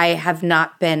have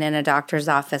not been in a doctor's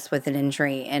office with an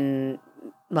injury in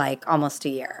like almost a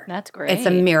year. That's great. It's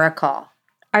a miracle.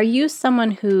 Are you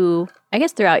someone who, I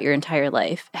guess throughout your entire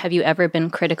life, have you ever been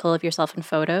critical of yourself in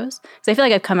photos? Because I feel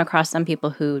like I've come across some people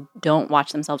who don't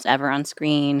watch themselves ever on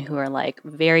screen, who are like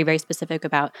very, very specific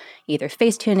about either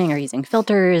face tuning or using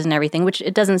filters and everything, which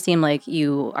it doesn't seem like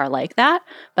you are like that.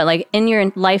 But like in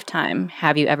your lifetime,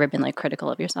 have you ever been like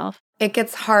critical of yourself? It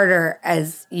gets harder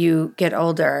as you get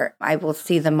older. I will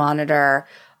see the monitor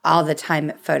all the time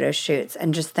at photo shoots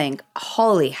and just think,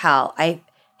 holy hell, I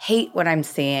hate what I'm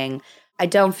seeing. I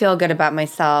don't feel good about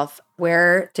myself.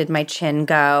 Where did my chin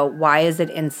go? Why is it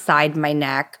inside my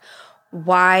neck?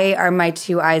 Why are my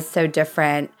two eyes so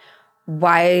different?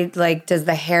 Why, like, does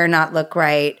the hair not look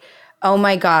right? Oh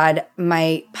my God,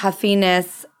 my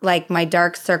puffiness, like my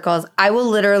dark circles. I will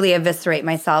literally eviscerate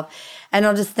myself. And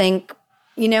I'll just think,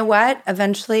 you know what?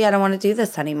 Eventually, I don't want to do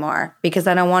this anymore because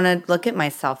I don't want to look at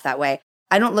myself that way.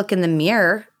 I don't look in the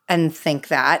mirror and think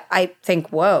that. I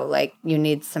think, whoa, like you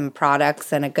need some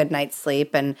products and a good night's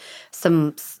sleep and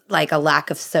some like a lack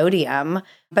of sodium.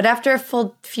 But after a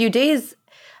full few days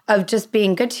of just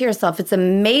being good to yourself, it's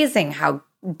amazing how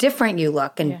different you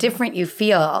look and different you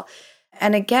feel.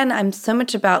 And again, I'm so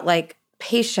much about like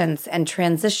patience and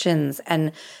transitions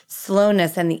and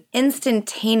slowness, and the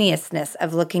instantaneousness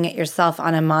of looking at yourself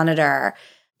on a monitor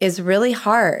is really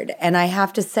hard. And I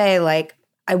have to say, like,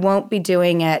 I won't be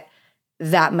doing it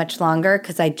that much longer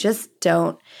because I just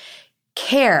don't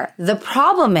care. The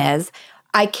problem is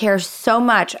I care so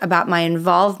much about my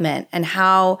involvement and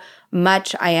how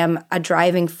much I am a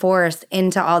driving force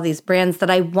into all these brands that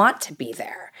I want to be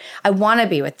there. I want to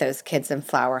be with those kids in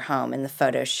Flower Home in the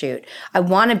photo shoot. I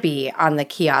want to be on the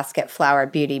kiosk at Flower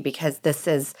Beauty because this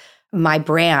is my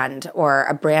brand, or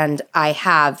a brand I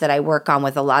have that I work on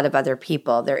with a lot of other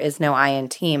people. There is no I in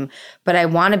team, but I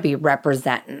want to be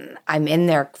representing. I'm in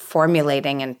there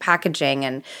formulating and packaging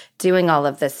and doing all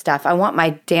of this stuff. I want my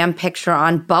damn picture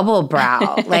on Bubble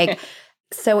Brow. Like,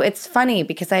 so it's funny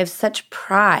because I have such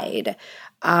pride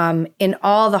in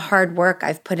all the hard work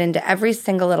I've put into every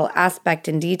single little aspect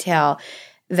and detail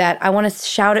that I want to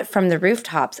shout it from the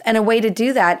rooftops. And a way to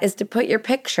do that is to put your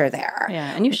picture there.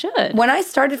 Yeah, and you should. When I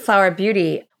started Flower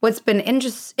Beauty, what's been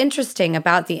interesting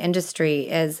about the industry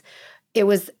is it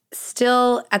was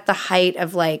still at the height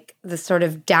of like the sort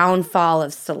of downfall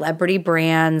of celebrity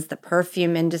brands, the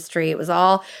perfume industry. It was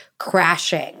all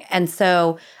crashing. And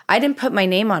so I didn't put my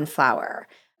name on Flower.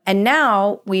 And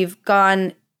now we've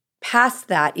gone past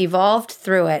that, evolved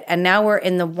through it, and now we're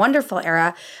in the wonderful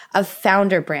era of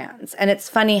founder brands. And it's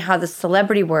funny how the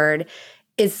celebrity word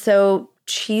is so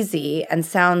cheesy and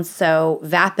sounds so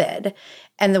vapid,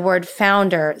 and the word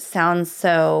founder sounds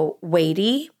so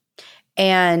weighty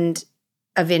and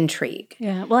of intrigue.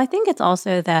 Yeah, well, I think it's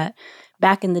also that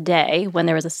back in the day when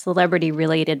there was a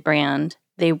celebrity-related brand,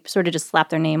 they sort of just slapped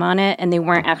their name on it and they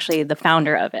weren't actually the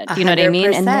founder of it. You know what I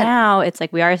mean? 100%. And now it's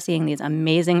like we are seeing these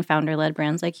amazing founder-led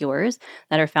brands like yours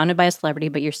that are founded by a celebrity,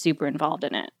 but you're super involved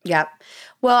in it. Yep.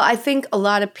 Well, I think a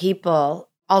lot of people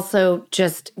also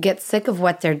just get sick of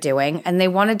what they're doing and they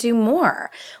want to do more.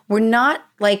 We're not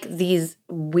like these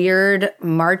weird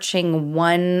marching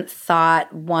one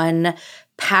thought, one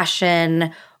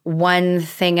passion, one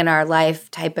thing in our life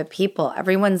type of people.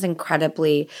 Everyone's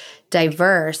incredibly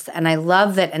diverse. And I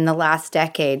love that in the last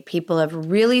decade, people have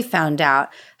really found out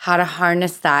how to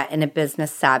harness that in a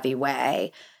business savvy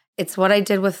way. It's what I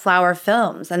did with Flower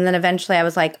Films. And then eventually I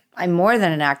was like, I'm more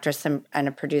than an actress and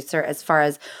a producer as far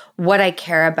as what I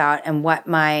care about and what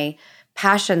my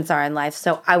passions are in life.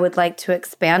 So I would like to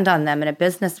expand on them in a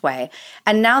business way.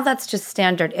 And now that's just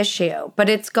standard issue. But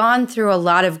it's gone through a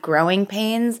lot of growing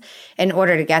pains in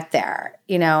order to get there.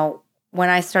 You know, when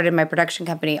I started my production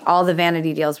company, all the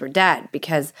vanity deals were dead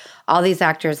because all these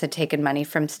actors had taken money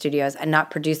from studios and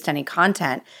not produced any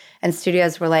content. And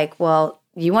studios were like, well,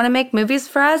 you want to make movies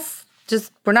for us?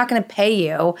 We're not going to pay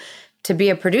you to be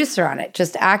a producer on it.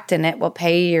 Just act in it. We'll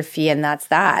pay you your fee and that's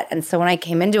that. And so when I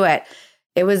came into it,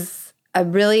 it was a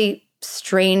really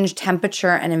strange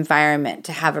temperature and environment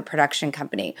to have a production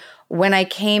company. When I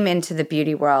came into the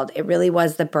beauty world, it really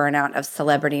was the burnout of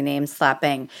celebrity name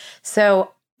slapping.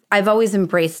 So I've always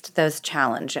embraced those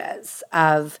challenges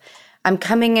of I'm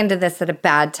coming into this at a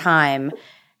bad time,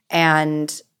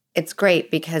 and it's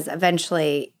great because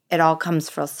eventually it all comes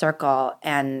full circle.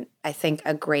 And I think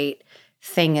a great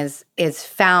thing is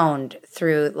found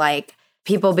through like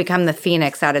people become the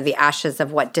phoenix out of the ashes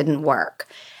of what didn't work.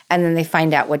 And then they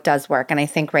find out what does work. And I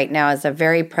think right now is a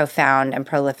very profound and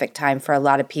prolific time for a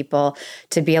lot of people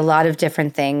to be a lot of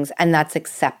different things. And that's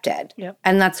accepted. Yep.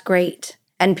 And that's great.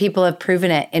 And people have proven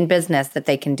it in business that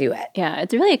they can do it. Yeah,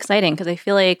 it's really exciting because I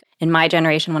feel like in my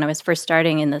generation, when I was first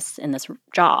starting in this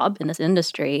job, in this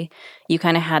industry, you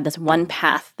kind of had this one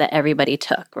path that everybody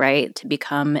took, right? To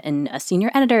become a senior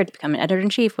editor, to become an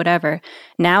editor-in-chief, whatever.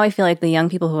 Now I feel like the young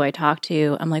people who I talk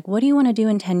to, I'm like, what do you want to do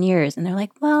in 10 years? And they're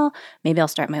like, well, maybe I'll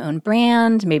start my own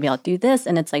brand. Maybe I'll do this.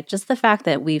 And it's like just the fact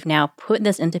that we've now put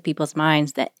this into people's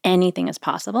minds that anything is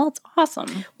possible. It's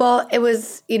awesome. Well, it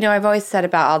was, I've always said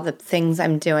about all the things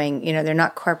I'm doing, they're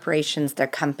not corporations, they're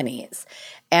companies.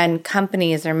 And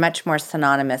companies are much more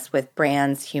synonymous with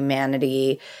brands,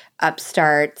 humanity,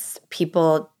 upstarts,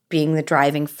 people being the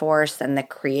driving force and the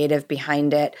creative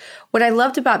behind it. What I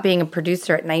loved about being a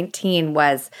producer at 19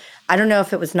 was, I don't know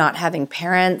if it was not having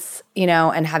parents,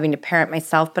 and having to parent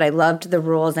myself, but I loved the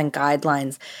rules and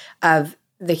guidelines of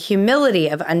the humility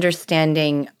of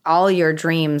understanding all your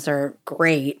dreams are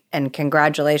great and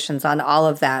congratulations on all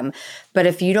of them. But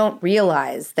if you don't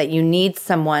realize that you need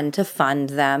someone to fund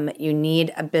them, you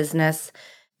need a business,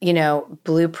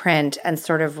 blueprint and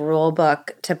sort of rule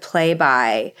book to play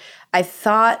by, I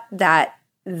thought that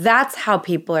that's how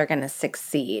people are going to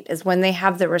succeed, is when they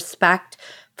have the respect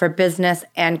for business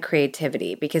and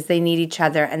creativity, because they need each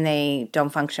other and they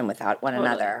don't function without one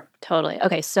another. Totally.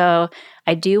 Okay, so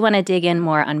I do want to dig in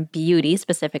more on beauty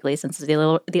specifically, since it's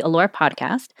the Allure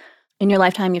podcast. In your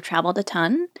lifetime, you've traveled a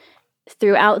ton.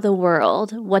 Throughout the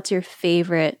world, what's your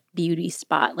favorite beauty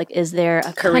spot? Like, is there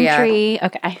a country?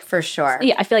 Okay. For sure.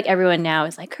 Yeah, I feel like everyone now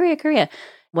is like, Korea.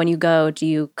 When you go, do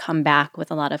you come back with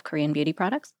a lot of Korean beauty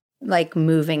products? Like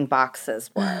moving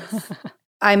boxes worth.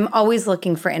 I'm always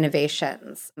looking for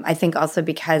innovations. I think also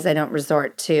because I don't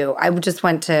resort to, I just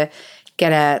went to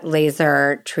get a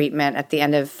laser treatment at the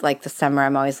end of the summer.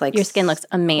 I'm always like, your skin looks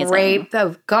amazing. Great.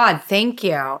 Oh God, thank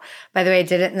you. By the way, I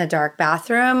did it in the dark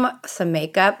bathroom, some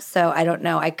makeup. So I don't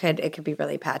know, it could be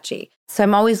really patchy. So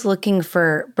I'm always looking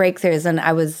for breakthroughs. And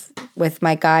I was with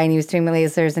my guy and he was doing my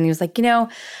lasers and he was like,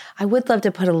 I would love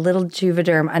to put a little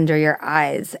Juvederm under your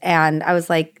eyes. And I was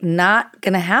like, not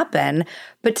going to happen,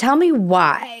 but tell me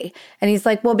why. And he's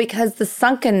like, well, because the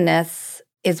sunkenness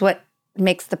is what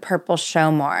makes the purple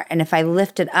show more. And if I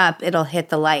lift it up, it'll hit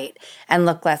the light and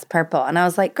look less purple. And I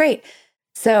was like, great.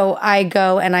 So I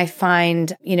go and I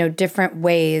find, different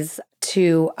ways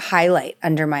to highlight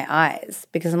under my eyes,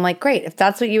 because I'm like, great, if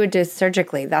that's what you would do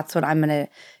surgically, that's what I'm going to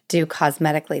do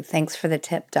cosmetically. Thanks for the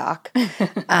tip, doc.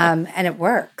 And it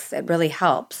works. It really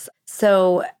helps.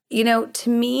 So, to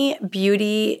me,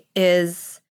 beauty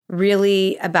is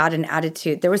really about an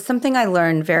attitude. There was something I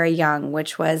learned very young,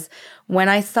 which was when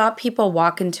I saw people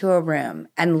walk into a room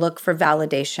and look for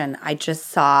validation, I just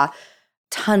saw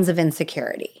tons of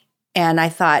insecurity. And I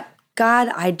thought, God,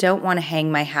 I don't want to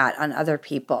hang my hat on other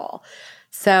people.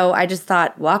 So I just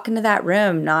thought, walk into that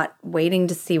room, not waiting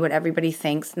to see what everybody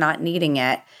thinks, not needing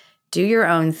it. Do your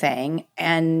own thing.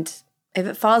 And if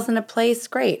it falls into place,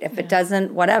 great. If it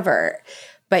doesn't, whatever.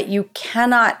 But you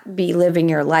cannot be living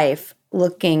your life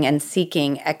looking and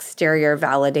seeking exterior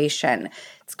validation.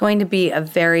 It's going to be a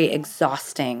very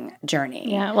exhausting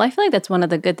journey. Yeah, well, I feel like that's one of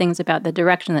the good things about the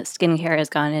direction that skincare has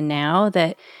gone in now,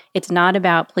 that it's not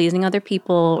about pleasing other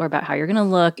people or about how you're going to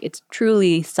look. It's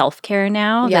truly self-care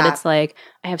now. Yeah. That it's like,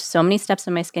 I have so many steps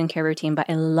in my skincare routine, but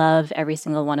I love every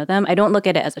single one of them. I don't look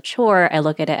at it as a chore. I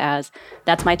look at it as,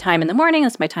 that's my time in the morning,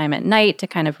 that's my time at night to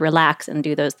kind of relax and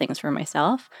do those things for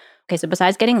myself. Okay, so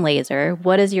besides getting laser,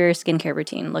 what does your skincare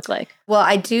routine look like? Well,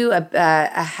 I do a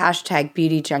hashtag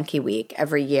Beauty Junkie Week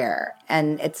every year.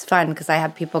 And it's fun because I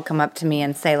have people come up to me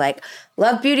and say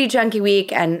love Beauty Junkie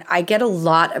Week. And I get a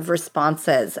lot of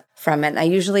responses from it. And I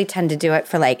usually tend to do it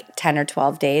for 10 or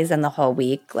 12 days, and the whole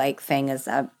week thing is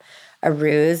a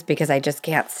ruse because I just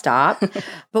can't stop.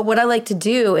 But what I like to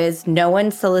do is no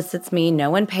one solicits me, no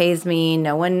one pays me,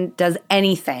 no one does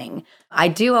anything. I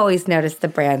do always notice the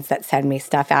brands that send me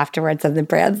stuff afterwards and the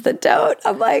brands that don't.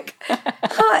 I'm like,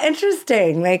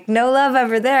 interesting. No love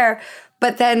over there.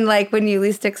 But then when you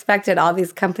least expect it, all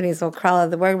these companies will crawl out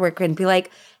of the woodwork and be like,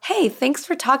 hey, thanks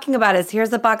for talking about us.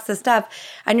 Here's a box of stuff.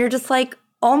 And you're just like,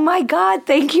 oh my God,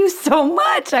 thank you so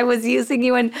much. I was using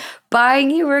you and buying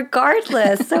you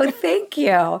regardless. So thank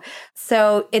you.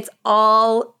 So it's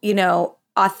all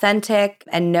authentic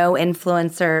and no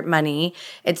influencer money.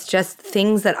 It's just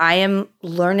things that I am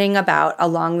learning about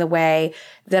along the way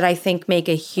that I think make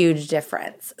a huge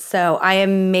difference. So I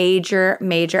am major.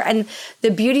 And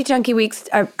the Beauty Junkie Weeks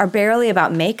are barely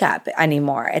about makeup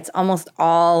anymore. It's almost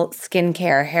all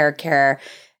skincare, hair care,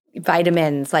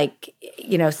 vitamins, like,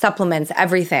 supplements,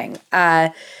 everything.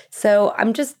 So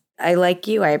I like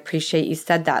you. I appreciate you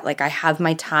said that. Like, I have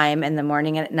my time in the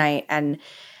morning and at night, and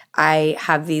I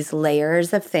have these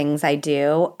layers of things I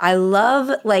do. I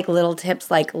love like little tips,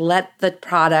 like let the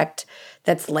product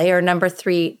that's layer number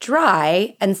 3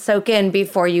 dry and soak in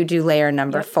before you do layer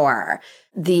number 4.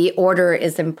 The order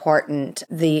is important.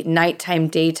 The nighttime,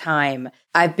 daytime.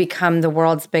 I've become the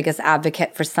world's biggest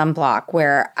advocate for sunblock,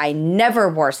 where I never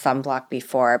wore sunblock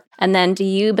before. And then do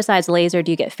you, besides laser,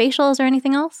 do you get facials or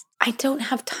anything else? I don't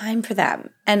have time for them.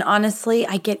 And honestly,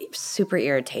 I get super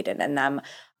irritated in them.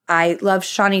 I love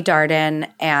Shani Darden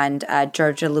and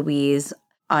Georgia Louise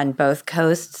on both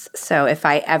coasts. So if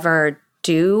I ever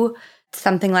do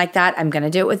something like that, I'm going to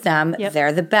do it with them. Yep.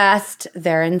 They're the best.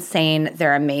 They're insane.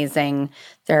 They're amazing.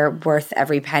 They're worth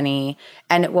every penny.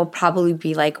 And it will probably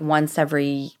be like once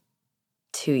every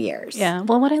 2 years. Yeah.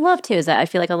 Well, what I love too is that I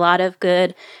feel like a lot of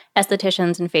good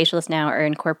estheticians and facialists now are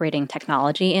incorporating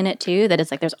technology in it too. That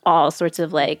it's like there's all sorts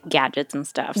of like gadgets and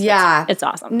stuff. So yeah. It's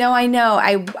awesome. No, I know.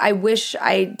 I wish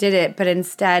I did it, but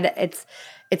instead it's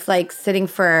like sitting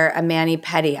for a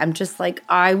mani-pedi. I'm just like,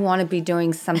 I want to be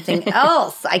doing something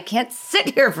else. I can't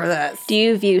sit here for this. Do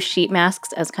you view sheet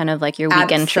masks as kind of like your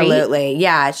weekend treat? Absolutely.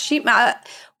 Yeah. Sheet mask,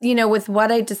 with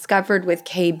what I discovered with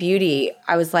K-Beauty,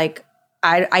 I was like,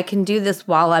 I can do this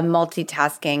while I'm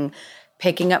multitasking,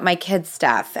 picking up my kids'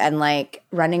 stuff and like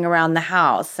running around the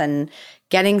house and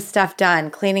getting stuff done,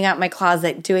 cleaning out my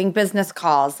closet, doing business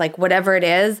calls, like whatever it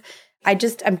is.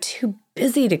 I'm too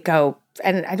busy to go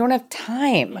and I don't have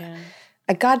time. Yeah.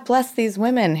 God bless these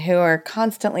women who are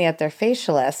constantly at their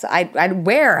facialists.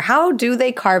 How do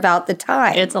they carve out the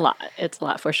time? It's a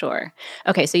lot for sure.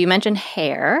 Okay, so you mentioned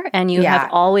hair, and you have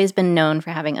always been known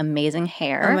for having amazing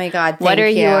hair. Oh my God, what are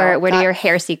your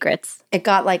hair secrets? It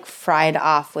got like fried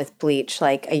off with bleach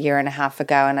like a year and a half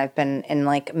ago, and I've been in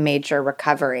like major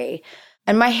recovery.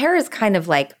 And my hair is kind of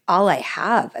like all I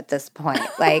have at this point.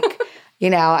 Like,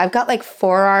 I've got like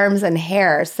forearms and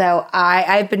hair. So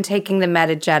I've been taking the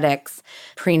Metagetics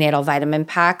prenatal vitamin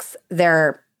packs.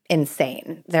 They're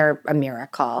insane. They're a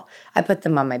miracle. I put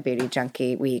them on my Beauty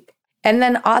Junkie week. And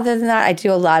then other than that, I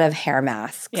do a lot of hair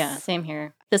masks. Yeah, same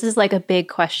here. This is like a big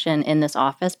question in this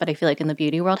office, but I feel like in the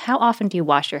beauty world, how often do you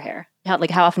wash your hair? How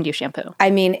often do you shampoo? I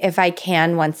mean, if I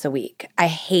can, once a week. I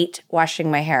hate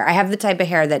washing my hair. I have the type of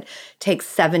hair that takes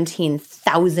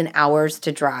 17,000 hours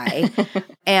to dry.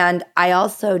 And I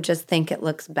also just think it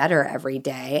looks better every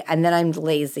day. And then I'm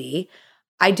lazy.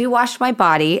 I do wash my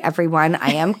body, everyone.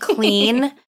 I am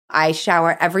clean. I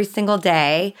shower every single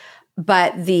day.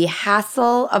 But the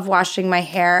hassle of washing my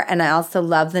hair, and I also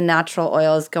love the natural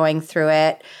oils going through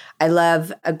it. I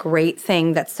love a great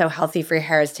thing that's so healthy for your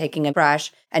hair is taking a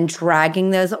brush and dragging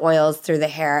those oils through the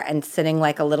hair and sitting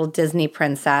like a little Disney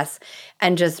princess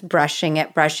and just brushing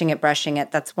it.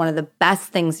 That's one of the best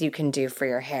things you can do for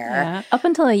your hair. Yeah. Up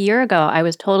until a year ago, I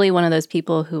was totally one of those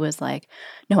people who was like,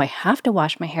 no, I have to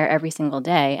wash my hair every single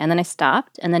day. And then I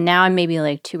stopped. And then now I'm maybe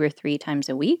like 2 or 3 times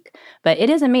a week. But it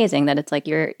is amazing that it's like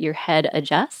your head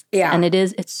adjusts. Yeah. And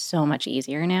it's so much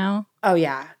easier now. Oh,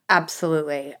 yeah,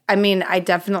 absolutely. I mean, I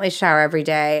definitely shower every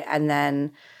day. And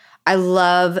then I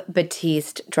love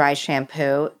Batiste dry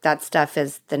shampoo. That stuff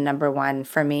is the number one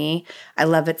for me. I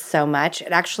love it so much.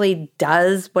 It actually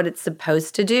does what it's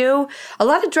supposed to do. A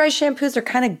lot of dry shampoos are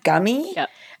kind of gummy. Yep.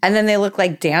 And then they look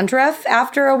like dandruff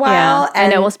after a while. Yeah, I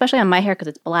know. Well, especially on my hair because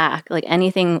it's black. Like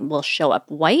anything will show up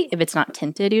white if it's not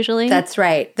tinted usually. That's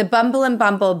right. The Bumble and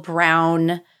Bumble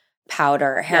brown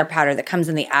powder, hair powder that comes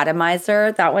in the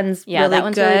atomizer. That one's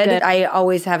really good. I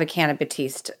always have a can of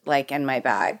Batiste like in my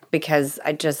bag because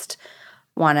I just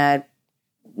want to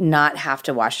not have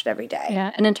to wash it every day.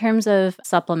 Yeah. And in terms of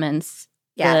supplements,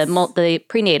 yes. the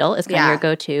prenatal is kind of your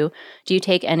go-to. Do you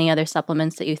take any other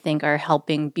supplements that you think are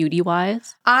helping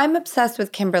beauty-wise? I'm obsessed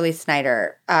with Kimberly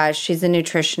Snyder. She's a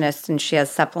nutritionist and she has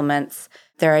supplements.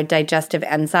 There are digestive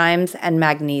enzymes and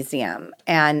magnesium.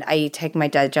 And I take my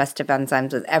digestive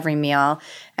enzymes with every meal.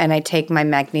 And I take my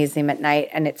magnesium at night.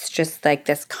 And it's just like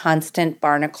this constant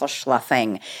barnacle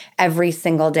sloughing every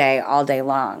single day, all day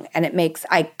long. And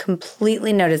I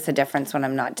completely notice a difference when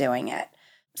I'm not doing it.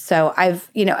 So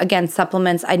again,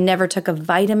 supplements. I never took a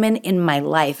vitamin in my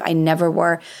life. I never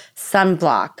wore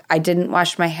sunblock. I didn't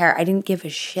wash my hair. I didn't give a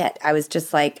shit. I was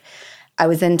just like, I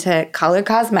was into color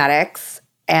cosmetics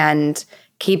and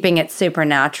keeping it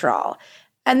supernatural.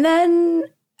 And then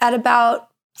at about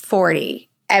 40,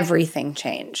 everything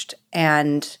changed.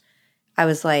 And I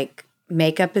was like,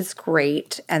 makeup is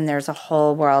great, and there's a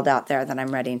whole world out there that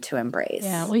I'm ready to embrace.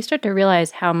 Yeah, well, you start to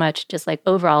realize how much just like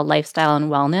overall lifestyle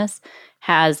and wellness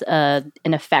has an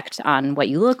effect on what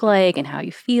you look like and how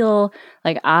you feel.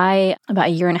 Like I, about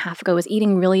a year and a half ago, was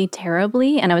eating really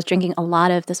terribly, and I was drinking a lot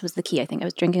of, this was the key, I think, I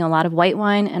was drinking a lot of white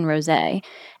wine and rosé,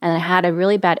 and I had a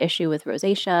really bad issue with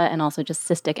rosacea and also just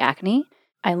cystic acne.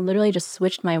 I literally just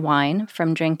switched my wine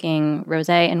from drinking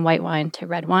rosé and white wine to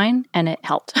red wine, and it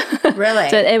helped. Really?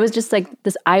 So it was just like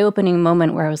this eye-opening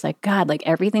moment where I was like, God, like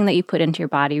everything that you put into your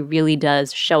body really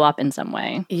does show up in some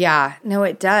way. Yeah, no,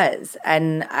 it does.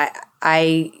 And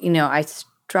I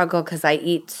struggle because I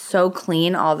eat so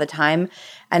clean all the time,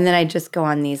 and then I just go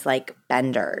on these like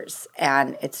benders,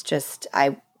 and it's just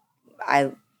I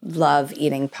love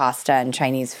eating pasta and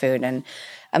Chinese food, and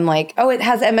I'm like, oh, it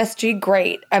has MSG,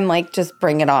 great. I'm like, just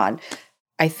bring it on.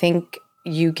 I think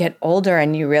you get older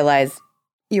and you realize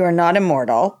you are not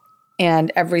immortal,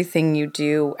 and everything you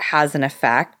do has an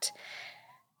effect,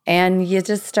 and you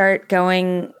just start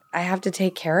going, I have to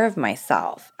take care of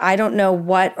myself. I don't know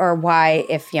what or why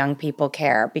if young people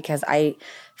care, because I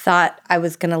thought I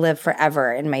was going to live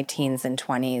forever in my teens and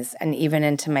 20s and even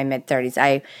into my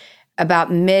mid-30s.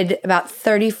 About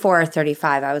 34 or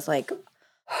 35, I was like,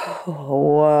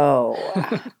 whoa,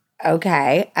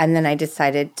 okay. And then I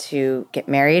decided to get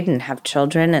married and have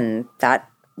children, and that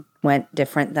went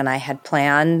different than I had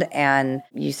planned. And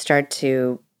you start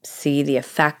to see the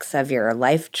effects of your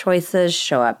life choices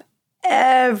show up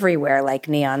everywhere like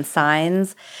neon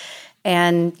signs.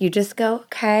 And you just go,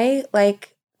 okay,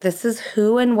 like this is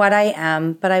who and what I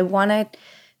am, but I want to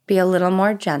be a little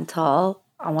more gentle.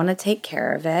 I want to take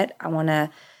care of it. I want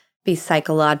to be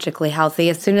psychologically healthy.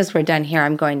 As soon as we're done here,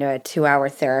 I'm going to a 2-hour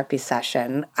therapy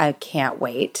session. I can't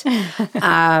wait.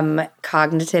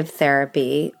 Cognitive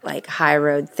therapy, like high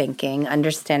road thinking,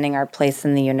 understanding our place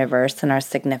in the universe and our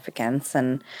significance,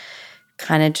 and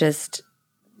kind of just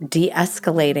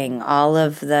de-escalating all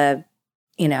of the,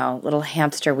 little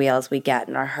hamster wheels we get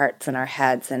in our hearts and our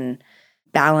heads, and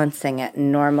balancing it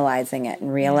and normalizing it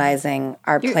and realizing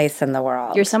our place in the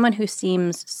world. You're someone who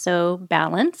seems so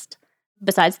balanced.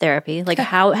 Besides therapy, like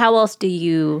how else do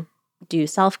you do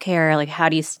self-care? Like how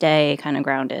do you stay kind of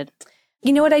grounded?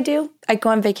 You know what I do? I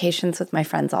go on vacations with my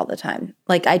friends all the time.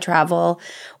 Like I travel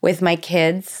with my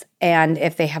kids, and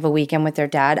if they have a weekend with their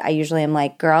dad, I usually am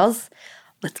like, girls,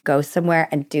 let's go somewhere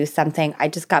and do something. I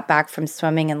just got back from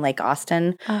swimming in Lake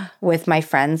Austin with my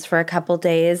friends for a couple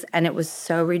days, and it was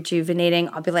so rejuvenating.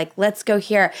 I'll be like, let's go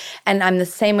here. And I'm the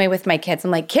same way with my kids. I'm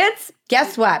like, kids,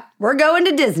 guess what? We're going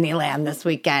to Disneyland this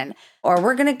weekend. Or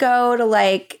we're going to go to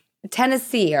like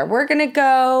Tennessee, or we're going to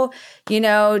go,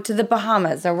 to the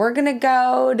Bahamas, or we're going to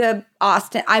go to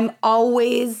Austin. I'm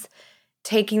always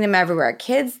taking them everywhere.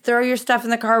 Kids, throw your stuff in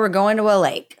the car. We're going to a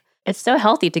lake. It's so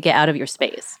healthy to get out of your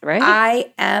space, right?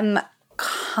 I am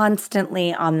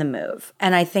constantly on the move.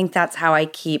 And I think that's how I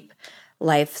keep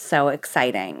life so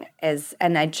exciting and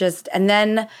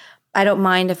then I don't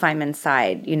mind if I'm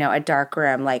inside, a dark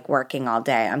room, like working all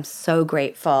day. I'm so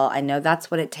grateful. I know that's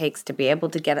what it takes to be able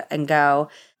to get and go.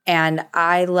 And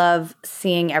I love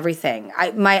seeing everything.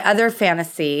 My other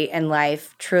fantasy in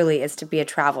life truly is to be a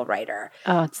travel writer.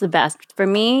 Oh, it's the best. For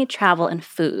me, travel and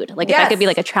food. Like if I could be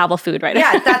like a travel food writer.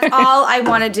 Yeah, that's all I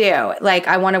want to do. Like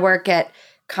I want to work at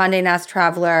Condé Nast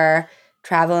Traveler,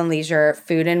 Travel and Leisure,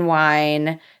 Food and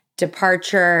Wine,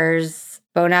 Departures,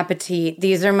 Bon Appetit.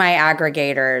 These are my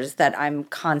aggregators that I'm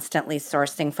constantly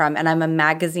sourcing from. And I'm a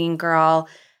magazine girl,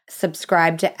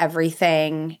 subscribe to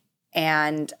everything.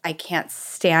 And I can't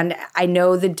stand, I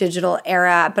know the digital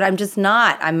era, but I'm just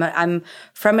not. I'm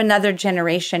from another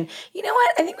generation. You know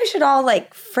what? I think we should all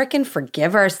like frickin'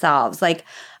 forgive ourselves. Like,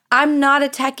 I'm not a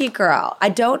techie girl. I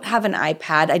don't have an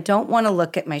iPad. I don't want to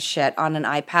look at my shit on an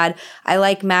iPad. I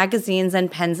like magazines and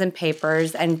pens and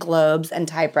papers and globes and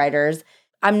typewriters.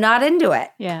 I'm not into it.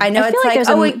 Yeah. I know I feel it's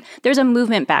like there's a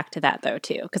movement back to that though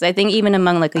too, because I think even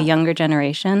among like a younger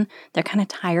generation, they're kind of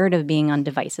tired of being on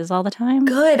devices all the time.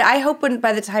 Good. I hope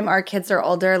by the time our kids are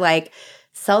older, like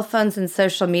cell phones and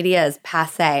social media is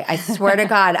passé. I swear to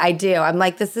God, I do. I'm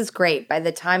like, this is great. By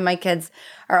the time my kids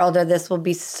are older, this will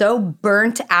be so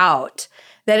burnt out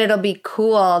that it'll be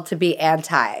cool to be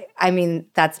anti. I mean,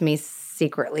 that's me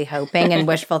secretly hoping and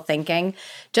wishful thinking,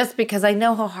 just because I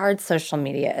know how hard social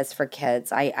media is for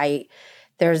kids.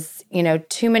 There's,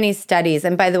 too many studies.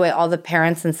 And by the way, all the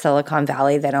parents in Silicon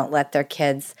Valley, they don't let their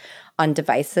kids on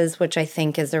devices, which I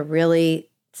think is a really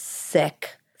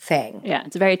sick thing. Yeah,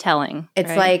 it's very telling.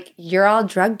 It's like, you're all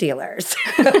drug dealers.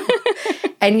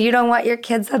 and you don't want your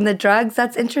kids on the drugs,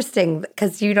 that's interesting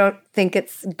because you don't think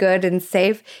it's good and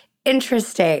safe.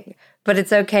 Interesting. But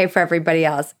it's okay for everybody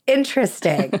else.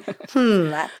 Interesting.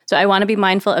 So I want to be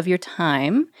mindful of your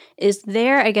time. Is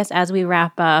there, I guess, as we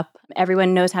wrap up,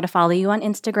 everyone knows how to follow you on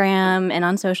Instagram and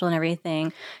on social and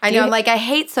everything. I know, I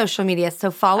hate social media, so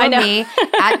follow me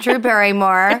at Drew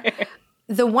Barrymore.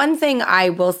 The one thing I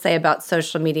will say about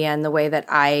social media and the way that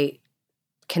I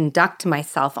conduct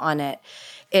myself on it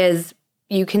is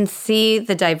you can see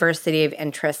the diversity of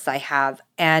interests I have.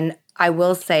 And I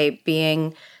will say,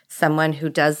 being someone who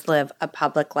does live a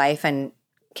public life and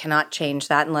cannot change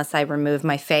that unless I remove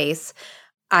my face,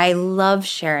 I love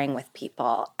sharing with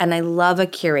people and I love a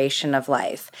curation of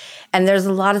life. And there's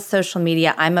a lot of social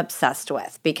media I'm obsessed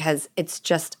with because it's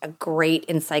just a great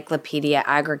encyclopedia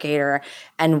aggregator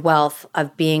and wealth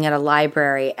of being at a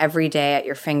library every day at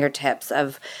your fingertips,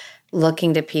 of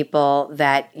looking to people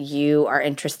that you are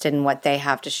interested in what they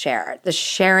have to share. The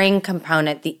sharing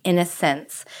component, the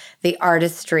innocence, the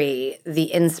artistry,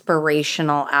 the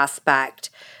inspirational aspect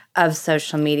of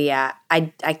social media,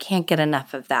 I can't get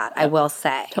enough of that, I will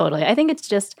say. Totally. I think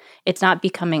it's not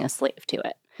becoming a slave to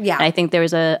it. Yeah. And I think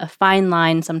there's a fine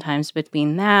line sometimes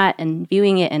between that and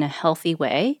viewing it in a healthy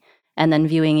way and then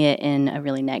viewing it in a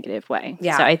really negative way.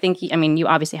 Yeah. So I think, you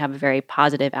obviously have a very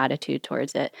positive attitude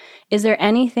towards it. Is there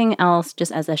anything else,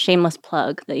 just as a shameless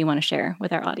plug, that you want to share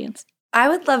with our audience? I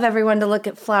would love everyone to look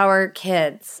at Flower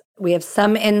Kids. We have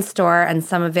some in-store and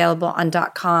some available on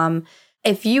 .com.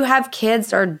 If you have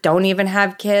kids or don't even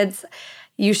have kids,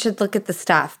 you should look at the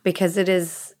stuff because it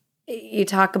is, you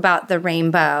talk about the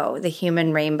rainbow, the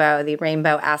human rainbow, the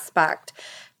rainbow aspect,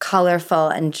 colorful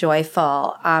and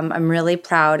joyful. I'm really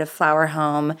proud of Flower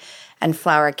Home and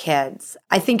Flower Kids.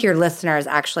 I think your listeners,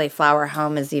 actually, Flower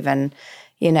Home is even,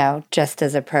 just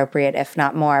as appropriate, if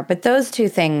not more. But those two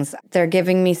things, they're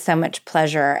giving me so much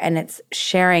pleasure, and it's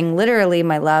sharing literally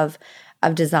my love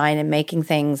of design and making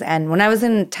things. And when I was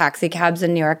in taxi cabs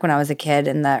in New York when I was a kid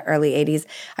in the early 80s,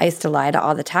 I used to lie to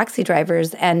all the taxi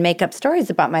drivers and make up stories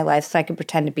about my life so I could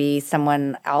pretend to be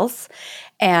someone else.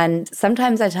 And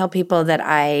sometimes I tell people that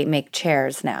I make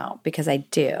chairs now because I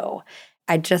do.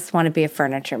 I just want to be a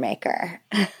furniture maker.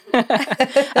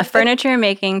 A furniture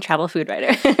making travel food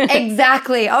writer.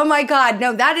 Exactly. Oh my God.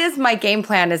 No, that is my game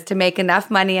plan, is to make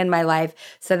enough money in my life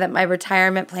so that my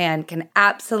retirement plan can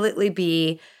absolutely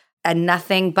be a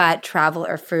nothing but travel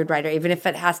or food writer, even if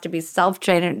it has to be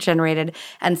self-generated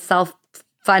and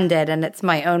self-funded and it's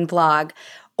my own blog.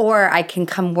 Or I can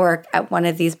come work at one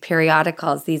of these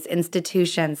periodicals, these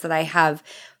institutions that I have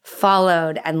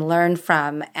followed and learned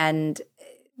from and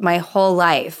my whole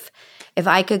life. If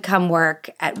I could come work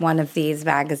at one of these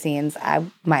magazines,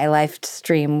 my life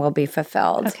stream will be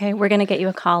fulfilled. Okay, we're going to get you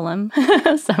a column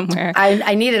somewhere.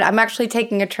 I need it. I'm actually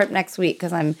taking a trip next week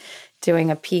because I'm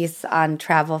doing a piece on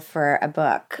travel for a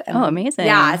book. Oh, amazing.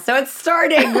 Yeah, so it's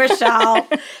starting, Michelle.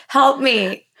 Help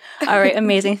me. All right,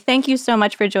 amazing. Thank you so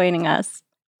much for joining us.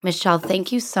 Michelle,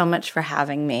 thank you so much for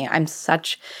having me. I'm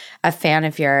such a fan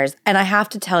of yours. And I have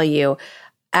to tell you,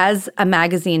 as a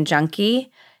magazine junkie,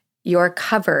 your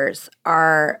covers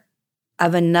are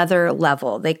of another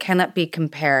level. They cannot be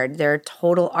compared. They're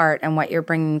total art, and what you're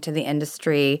bringing to the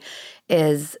industry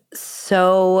is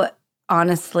so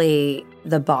honestly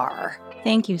the bar.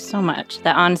 Thank you so much.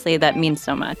 That means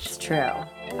so much. It's true.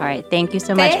 All right. Thank you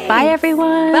so much. Thanks. Bye,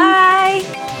 everyone.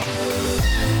 Bye.